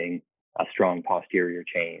having a strong posterior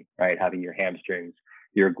chain, right? Having your hamstrings,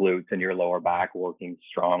 your glutes, and your lower back working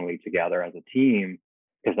strongly together as a team,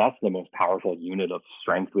 because that's the most powerful unit of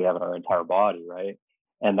strength we have in our entire body, right?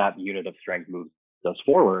 And that unit of strength moves us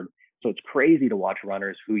forward. So it's crazy to watch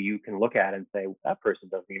runners who you can look at and say, that person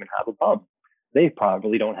doesn't even have a bump. They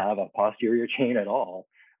probably don't have a posterior chain at all.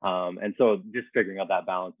 And so just figuring out that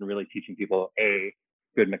balance and really teaching people, A,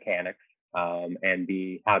 good mechanics, and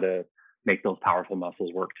B, how to make those powerful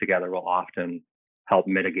muscles work together will often help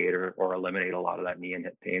mitigate or eliminate a lot of that knee and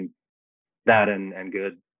hip pain. That and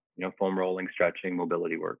good, foam rolling, stretching,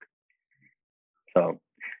 mobility work. So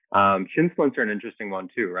shin splints are an interesting one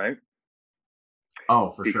too, right?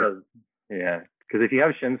 Oh, for sure. Yeah, because if you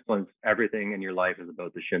have shin splints, everything in your life is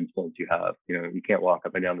about the shin splints you have. You can't walk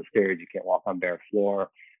up and down the stairs, you can't walk on bare floor.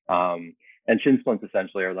 And shin splints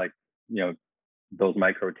essentially are like, those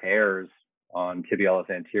micro tears on tibialis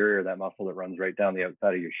anterior, that muscle that runs right down the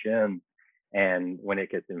outside of your shin. And when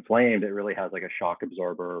it gets inflamed, it really has like a shock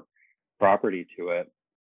absorber property to it.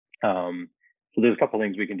 So there's a couple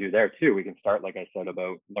things we can do there too. We can start, like I said,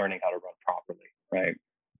 about learning how to run properly, right?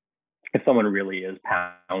 If someone really is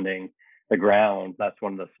pounding the ground, that's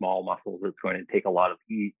one of the small muscles that's going to take a lot of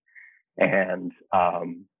heat. And,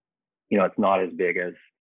 it's not as big as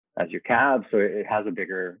your calves. So it has a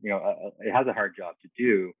bigger, it has a hard job to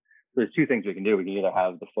do. there's two things we can do. We can either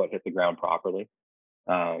have the foot hit the ground properly,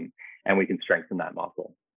 and we can strengthen that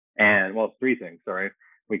muscle. And well, three things, sorry.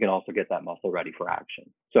 We can also get that muscle ready for action.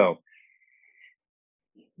 So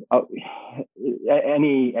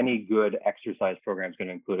any good exercise program is going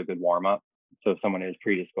to include a good warm up. So if someone is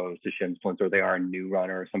predisposed to shin splints, or they are a new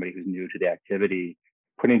runner, or somebody who's new to the activity,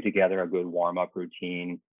 putting together a good warm up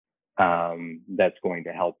routine that's going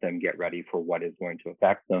to help them get ready for what is going to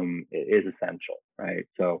affect them is essential, right?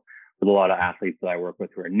 So with a lot of athletes that I work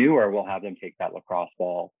with who are newer, we'll have them take that lacrosse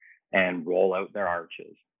ball and roll out their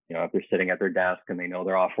arches. You know, if they're sitting at their desk and they know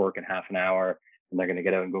they're off work in half an hour and they're going to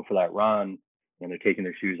get out and go for that run, and they're taking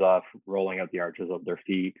their shoes off, rolling out the arches of their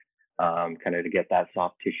feet, kind of to get that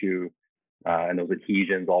soft tissue and those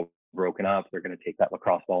adhesions all broken up. They're going to take that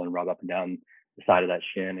lacrosse ball and rub up and down the side of that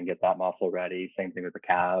shin and get that muscle ready. Same thing with the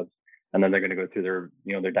calves. And then they're going to go through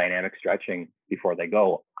their dynamic stretching before they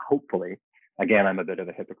go, hopefully. Again, I'm a bit of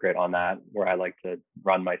a hypocrite on that, where I like to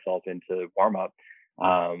run myself into warm up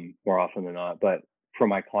more often than not. But for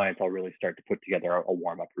my clients, I'll really start to put together a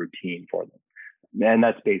warm up routine for them. And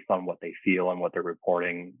that's based on what they feel and what they're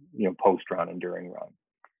reporting, post run and during run.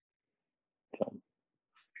 So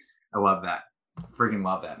I love that. Freaking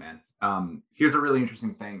love that, man. Here's a really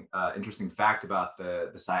interesting fact about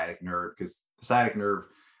the sciatic nerve, because the sciatic nerve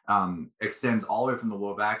extends all the way from the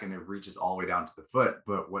low back and it reaches all the way down to the foot.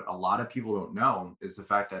 But what a lot of people don't know is the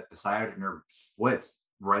fact that the sciatic nerve splits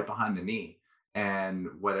right behind the knee. And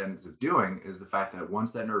what it ends up doing is the fact that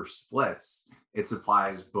once that nerve splits, it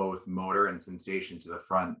supplies both motor and sensation to the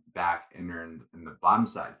front, back, and the bottom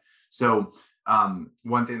side. So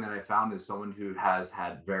one thing that I found is someone who has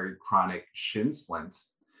had very chronic shin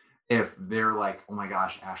splints, if they're like, oh my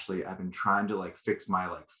gosh, Ashley, I've been trying to fix my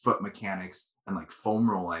foot mechanics and foam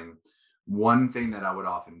rolling. One thing that I would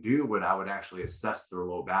often do I would actually assess their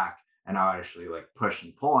low back, and I would actually push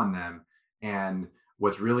and pull on them. And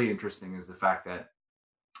what's really interesting is the fact that,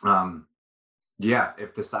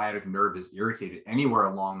 if the sciatic nerve is irritated anywhere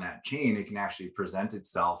along that chain, it can actually present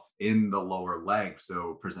itself in the lower leg.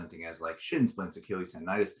 So presenting as shin splints, Achilles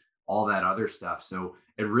tendonitis, all that other stuff. So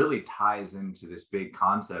it really ties into this big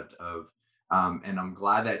concept of, and I'm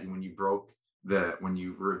glad that when you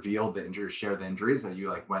revealed the injuries, share the injuries, that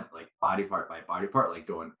you went body part by body part,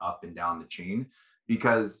 going up and down the chain,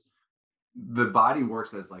 because the body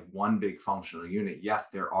works as one big functional unit. Yes,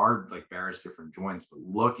 there are various different joints, but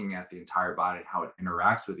looking at the entire body and how it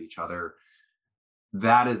interacts with each other,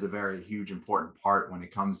 that is a very huge important part when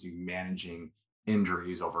it comes to managing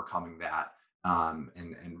injuries, overcoming that, and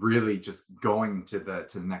really just going to the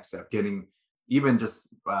next step, getting even just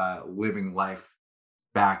living life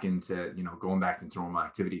back into, going back into normal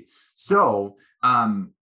activity. So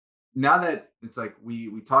now that it's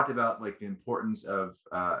we talked about the importance of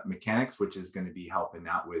mechanics, which is going to be helping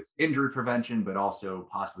out with injury prevention, but also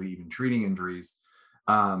possibly even treating injuries.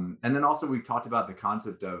 And then also we've talked about the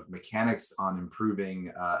concept of mechanics on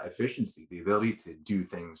improving efficiency, the ability to do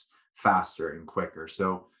things faster and quicker.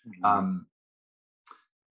 So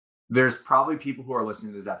there's probably people who are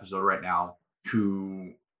listening to this episode right now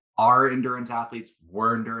who are endurance athletes,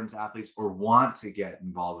 were endurance athletes, or want to get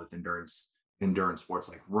involved with endurance sports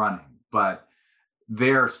like running, but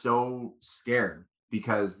they're so scared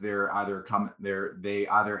because they either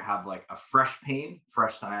have a fresh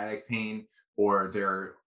sciatic pain, or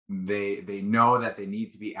they know that they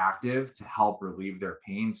need to be active to help relieve their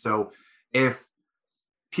pain. So if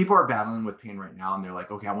people are battling with pain right now and they're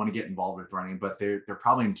okay, I want to get involved with running, but they're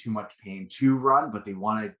probably in too much pain to run, but they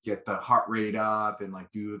want to get the heart rate up and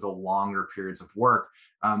do the longer periods of work.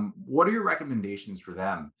 What are your recommendations for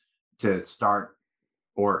them to start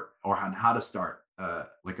or on how to start a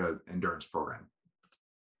endurance program?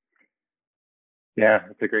 Yeah,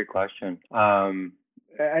 that's a great question.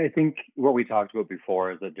 I think what we talked about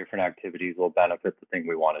before is that different activities will benefit the thing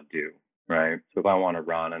we want to do, right? So if I want to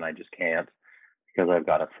run and I just can't because I've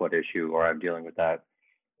got a foot issue, or I'm dealing with that,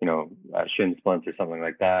 shin splints or something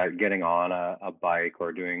like that, getting on a bike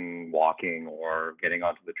or doing walking or getting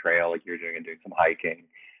onto the trail like you're doing and doing some hiking,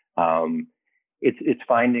 it's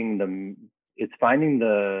finding the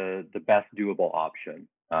best doable option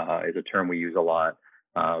is a term we use a lot.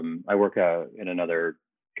 I work in another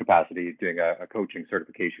capacity doing a coaching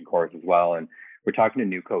certification course as well, and we're talking to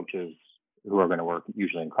new coaches who are going to work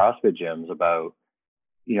usually in CrossFit gyms about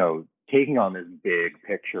taking on this big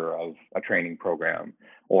picture of a training program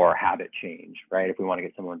or habit change, right? If we want to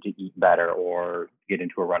get someone to eat better or get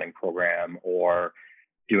into a running program or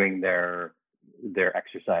doing their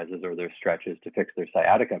exercises or their stretches to fix their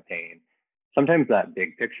sciatica pain, sometimes that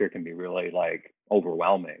big picture can be really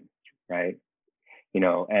overwhelming, right?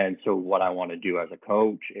 And so what I want to do as a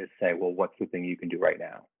coach is say, well, what's the thing you can do right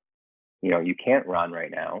now? You can't run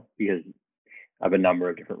right now because of a number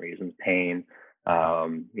of different reasons, pain,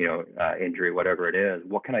 injury, whatever it is.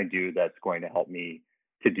 What can I do that's going to help me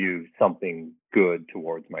to do something good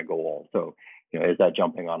towards my goal? So, is that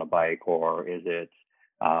jumping on a bike, or is it,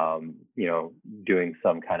 doing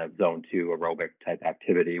some kind of zone 2 aerobic type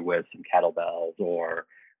activity with some kettlebells, or,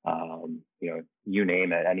 you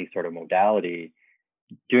name it, any sort of modality.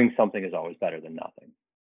 Doing something is always better than nothing,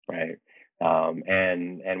 right?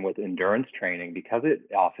 And with endurance training, because it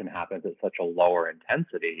often happens at such a lower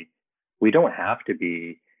intensity, we don't have to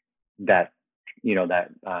be that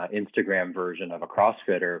Instagram version of a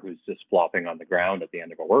CrossFitter who's just flopping on the ground at the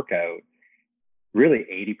end of a workout. Really,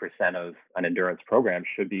 80% of an endurance program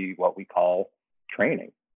should be what we call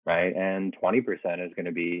training, right? And 20% is going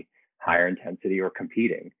to be higher intensity or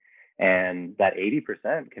competing. And that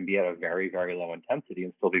 80% can be at a very, very low intensity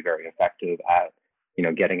and still be very effective at,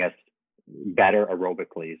 getting us better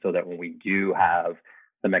aerobically, so that when we do have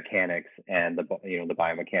the mechanics and the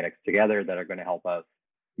biomechanics together that are going to help us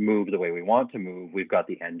move the way we want to move, we've got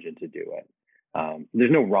the engine to do it.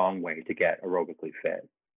 There's no wrong way to get aerobically fit.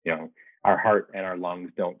 Our heart and our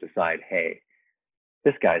lungs don't decide, hey,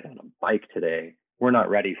 this guy's on a bike today. We're not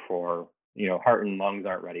ready for, heart and lungs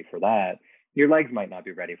aren't ready for that. Your legs might not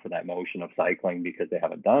be ready for that motion of cycling because they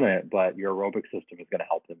haven't done it, but your aerobic system is going to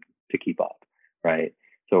help them to keep up, right?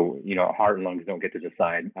 So, heart and lungs don't get to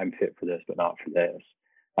decide, I'm fit for this, but not for this.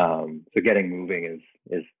 So getting moving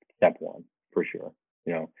is step one for sure.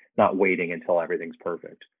 Not waiting until everything's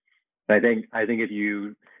perfect. And I think if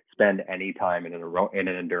you spend any time in an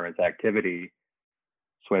endurance activity,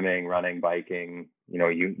 swimming, running, biking,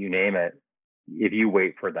 you name it, if you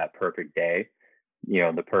wait for that perfect day,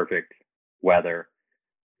 the perfect weather,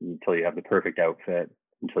 until you have the perfect outfit,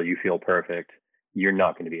 until you feel perfect, you're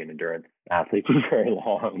not going to be an endurance athlete for very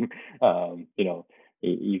long.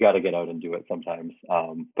 You got to get out and do it sometimes,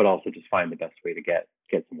 but also just find the best way to get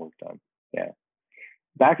some work done. Yeah.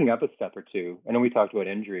 Backing up a step or two, I know we talked about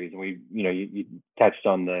injuries, and you touched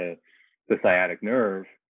on the sciatic nerve.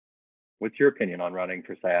 What's your opinion on running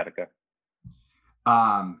for sciatica?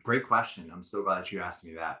 Great question. I'm so glad that you asked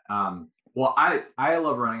me that. Well, I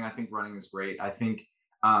love running. I think running is great. I think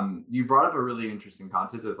you brought up a really interesting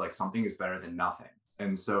concept of like something is better than nothing.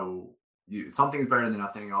 And so something is better than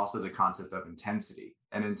nothing, and also the concept of intensity.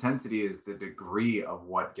 And intensity is the degree of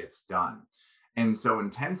what gets done. And so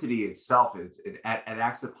intensity itself it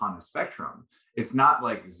acts upon a spectrum. It's not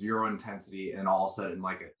like 0 intensity and all of a sudden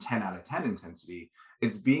like a 10 out of 10 intensity.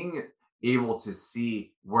 It's being able to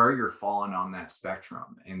see where you're falling on that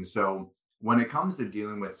spectrum. And so when it comes to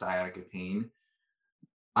dealing with sciatica pain,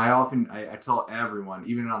 I tell everyone,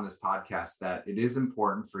 even on this podcast, that it is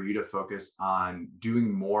important for you to focus on doing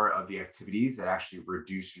more of the activities that actually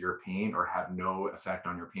reduce your pain or have no effect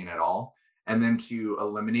on your pain at all, and then to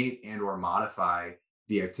eliminate and or modify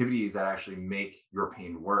the activities that actually make your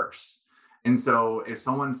pain worse. And so if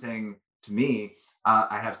someone's saying to me,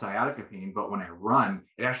 I have sciatica pain, but when I run,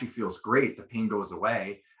 it actually feels great, the pain goes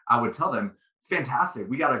away, I would tell them, fantastic,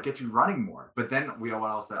 we got to get you running more. But then we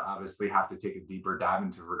also obviously have to take a deeper dive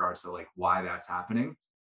into regards to like why that's happening.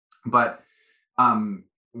 But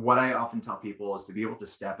what I often tell people is to be able to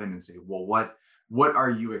step in and say, well, what are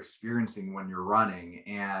you experiencing when you're running?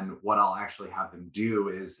 And what I'll actually have them do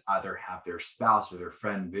is either have their spouse or their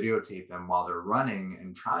friend videotape them while they're running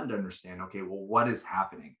and trying to understand, okay, well, what is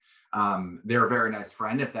happening? They're a very nice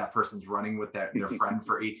friend if that person's running with their friend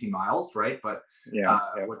for 18 miles, right? But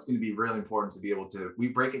what's going to be really important to be able to, we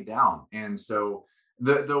break it down. And so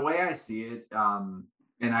the way I see it,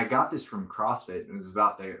 and I got this from CrossFit, and it was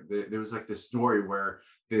about there was like this story where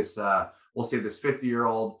this, we'll say this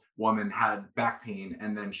 50-year-old woman had back pain,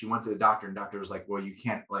 and then she went to the doctor, and doctor was like, well, you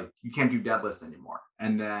can't do deadlifts anymore.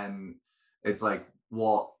 And then it's like,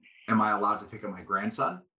 well, am I allowed to pick up my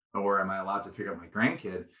grandson? Or am I allowed to pick up my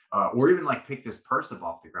grandkid? Or even like pick this purse up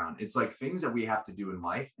off the ground? It's like things that we have to do in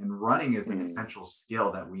life, and running is an essential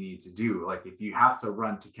skill that we need to do. Like if you have to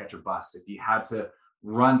run to catch a bus, if you had to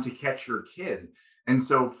run to catch your kid. And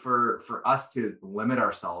so for us to limit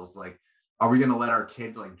ourselves, like, are we going to let our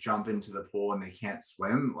kid like jump into the pool and they can't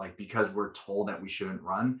swim, like because we're told that we shouldn't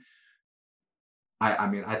run? I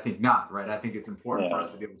mean, I think not, right? I think it's important for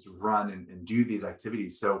us to be able to run and do these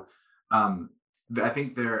activities. So I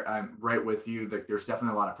think I'm right with you that there's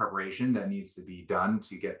definitely a lot of preparation that needs to be done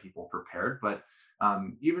to get people prepared. But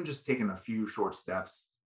even just taking a few short steps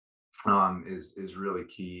is really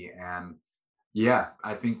key. And yeah,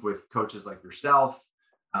 I think with coaches like yourself,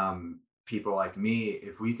 people like me,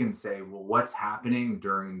 if we can say, well, what's happening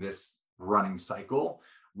during this running cycle,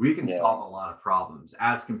 we can Yeah. solve a lot of problems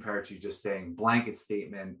as compared to just saying blanket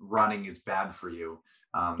statement, running is bad for you.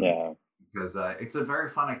 Um, Yeah. because it's a very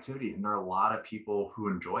fun activity and there are a lot of people who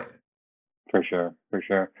enjoy it. For sure, for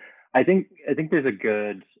sure. I think there's a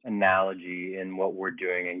good analogy in what we're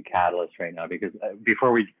doing in Catalyst right now, because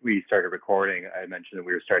before we started recording, I mentioned that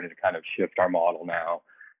we were starting to kind of shift our model now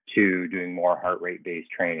to doing more heart rate based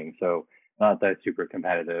training. So not that super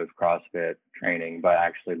competitive CrossFit training, but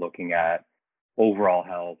actually looking at overall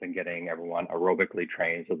health and getting everyone aerobically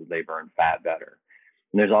trained so that they burn fat better.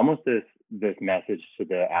 And there's almost this message to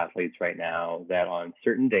the athletes right now that on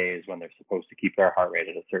certain days when they're supposed to keep their heart rate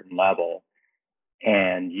at a certain level,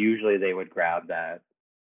 and usually they would grab that,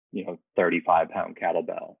 35-pound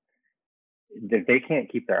kettlebell. If they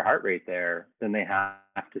can't keep their heart rate there, then they have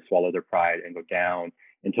to swallow their pride and go down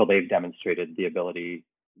until they've demonstrated the ability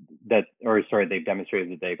they've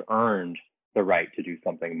demonstrated that they've earned the right to do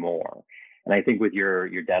something more. And I think with your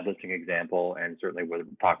deadlifting example, and certainly with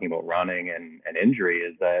talking about running and injury,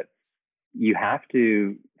 is that you have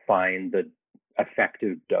to find the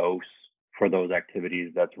effective dose for those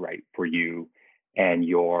activities that's right for you and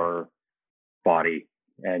your body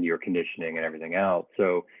and your conditioning and everything else.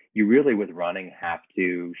 So you really, with running, have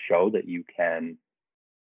to show that you can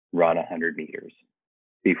run 100 meters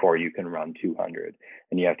before you can run 200.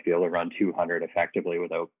 And you have to be able to run 200 effectively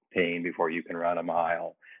without pain before you can run a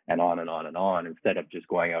mile, and on and on and on, instead of just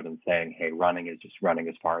going out and saying, hey, running is just running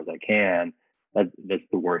as far as I can. That's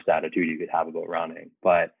the worst attitude you could have about running.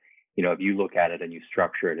 But if you look at it and you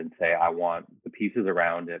structure it and say, I want the pieces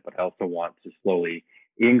around it, but I also want to slowly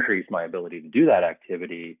increase my ability to do that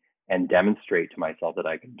activity and demonstrate to myself that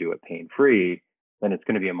I can do it pain-free, then it's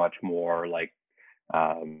going to be a much more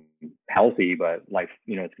healthy, but life,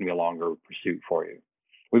 it's going to be a longer pursuit for you.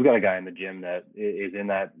 We've got a guy in the gym that is in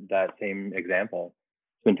that same example.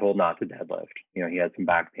 He's been told not to deadlift. He had some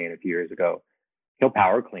back pain a few years ago. He'll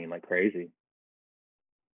power clean like crazy.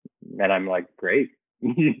 And I'm like, great.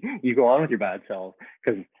 You go on with your bad self,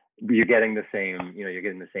 because you're getting the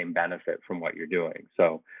same benefit from what you're doing.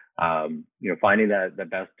 So finding that the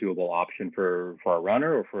best doable option for a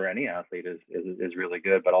runner or for any athlete is really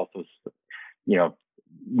good, but also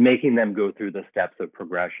making them go through the steps of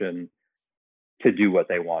progression to do what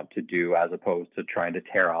they want to do, as opposed to trying to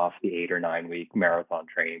tear off the 8 or 9 week marathon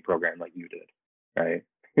training program like you did, right?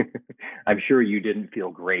 I'm sure you didn't feel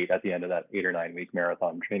great at the end of that 8 or 9 week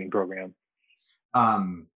marathon training program.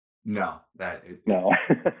 No, no. I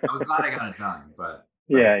was glad I got it done, but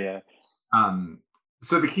yeah.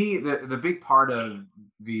 So the big part of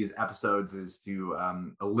these episodes is to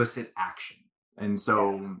elicit action. And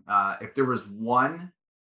so if there was one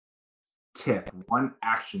tip, one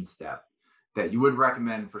action step that you would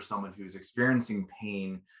recommend for someone who's experiencing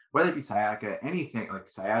pain, whether it be sciatica, anything like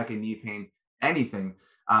sciatica, knee pain, anything.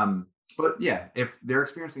 But yeah, if they're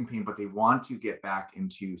experiencing pain, but they want to get back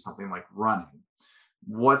into something like running,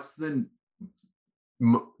 what's the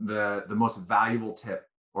most valuable tip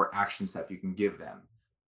or action step you can give them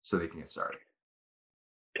so they can get started?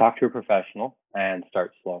 Talk to a professional and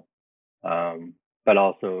start slow, but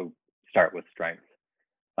also start with strength.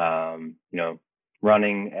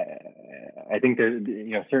 Running, I think there's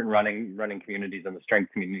certain running communities and the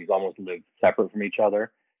strength communities almost live separate from each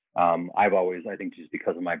other. I've always, I think just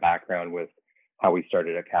because of my background with how we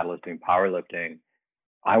started at Catalyst doing powerlifting,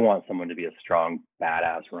 I want someone to be a strong,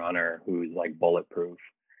 badass runner who's like bulletproof.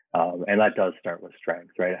 And that does start with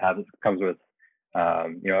strength, right? It comes with,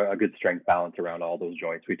 a good strength balance around all those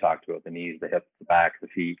joints we talked about, the knees, the hips, the back, the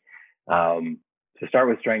feet. To start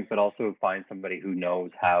with strength, but also find somebody who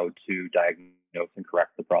knows how to diagnose and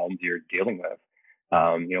correct the problems you're dealing with.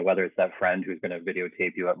 Whether it's that friend who's going to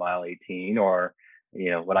videotape you at mile 18, or,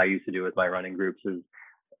 what I used to do with my running groups is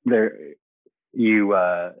at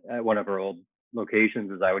one of our old locations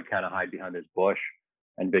is I would kind of hide behind this bush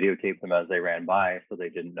and videotape them as they ran by, so they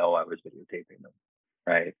didn't know I was videotaping them,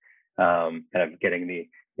 right? Kind of getting the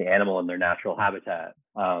animal in their natural habitat.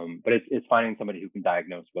 But it's finding somebody who can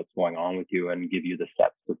diagnose what's going on with you and give you the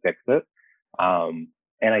steps to fix it. And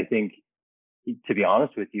I think, to be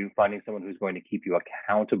honest with you, finding someone who's going to keep you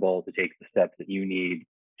accountable to take the steps that you need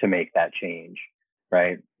to make that change,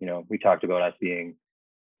 right? We talked about us being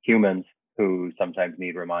humans who sometimes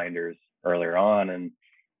need reminders earlier on, and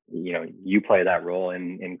you play that role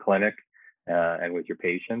in clinic and with your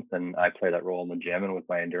patients, and I play that role in the gym and with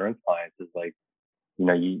my endurance clients. Is like,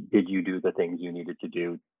 did you do the things you needed to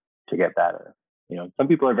do to get better? Some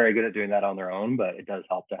people are very good at doing that on their own, but it does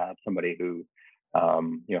help to have somebody who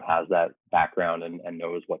has that background and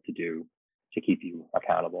knows what to do to keep you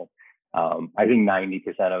accountable. I think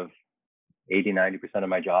 90% of 80-90% of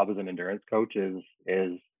my job as an endurance coach is,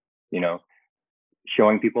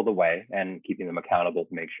 showing people the way and keeping them accountable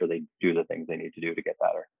to make sure they do the things they need to do to get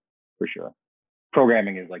better, for sure.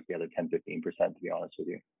 Programming is like the other 10-15%, to be honest with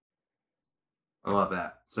you. I love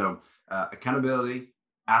that. So accountability,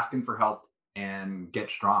 asking for help, and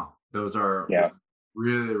get strong. Those are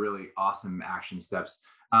really, really awesome action steps.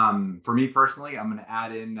 For me personally, I'm going to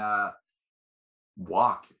add in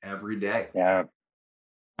walk every day. Yeah.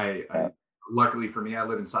 I luckily for me, I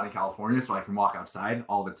live in sunny California, so I can walk outside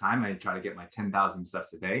all the time. I try to get my 10,000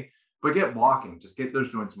 steps a day, but get walking, just get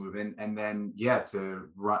those joints moving. And then, to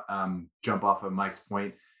jump off of Mike's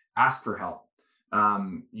point, ask for help.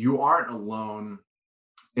 You aren't alone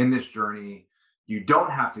in this journey. You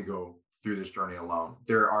don't have to go through this journey alone.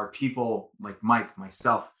 There are people like Mike,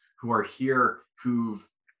 myself, who are here, who've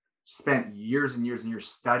spent years and years and years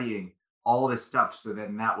studying all this stuff, so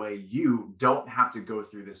then that way you don't have to go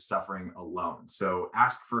through this suffering alone. So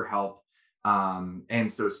ask for help.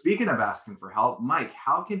 And so speaking of asking for help, Mike,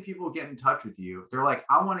 how can people get in touch with you? If they're like,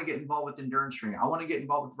 I want to get involved with endurance training, I want to get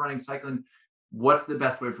involved with running, cycling, what's the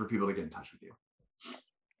best way for people to get in touch with you?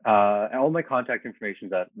 All my contact information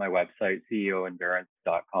is at my website,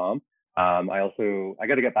 ceoendurance.com. I got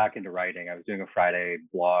to get back into writing. I was doing a Friday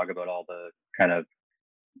blog about all the kind of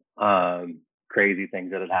crazy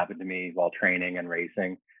things that had happened to me while training and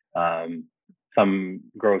racing. Some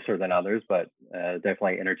grosser than others, but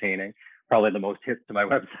definitely entertaining. Probably the most hits to my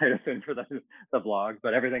website has been for the vlogs,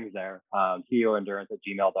 but everything's there.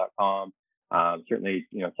 ceoendurance@gmail.com. Certainly,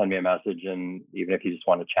 send me a message, and even if you just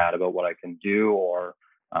want to chat about what I can do, or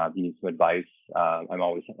if you need some advice, I'm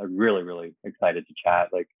always really, really excited to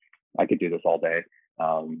chat. Like, I could do this all day.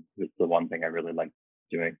 It's the one thing I really like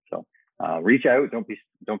doing. So reach out, don't be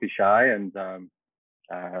shy, and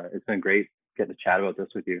it's been great getting to chat about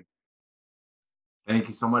this with you. Thank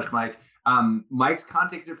you so much, Mike. Mike's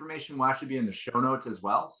contact information will actually be in the show notes as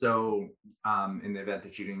well. So in the event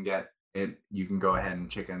that you didn't get it, you can go ahead and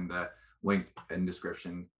check in the link in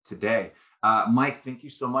description today. Mike, thank you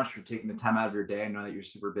so much for taking the time out of your day. I know that you're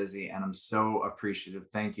super busy, and I'm so appreciative.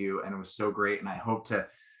 Thank you. And it was so great. And I hope to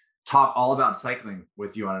talk all about cycling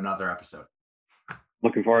with you on another episode.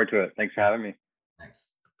 Looking forward to it. Thanks for having me. Thanks.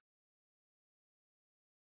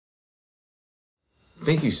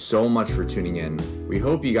 Thank you so much for tuning in. We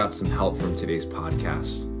hope you got some help from today's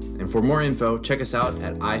podcast. And for more info, check us out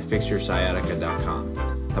at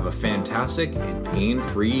ifixyoursciatica.com. Have a fantastic and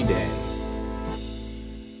pain-free day.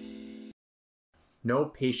 No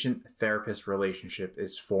patient-therapist relationship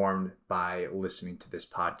is formed by listening to this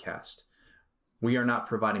podcast. We are not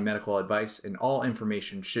providing medical advice, and all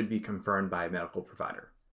information should be confirmed by a medical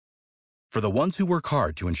provider. For the ones who work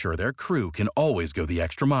hard to ensure their crew can always go the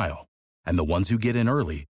extra mile, and the ones who get in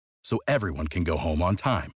early so everyone can go home on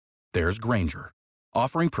time, there's Grainger,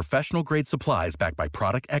 offering professional-grade supplies backed by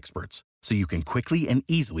product experts so you can quickly and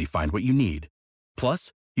easily find what you need.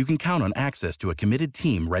 Plus, you can count on access to a committed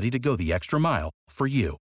team ready to go the extra mile for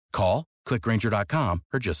you. Call, click Grainger.com,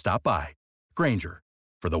 or just stop by. Grainger,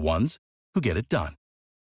 for the ones who get it done.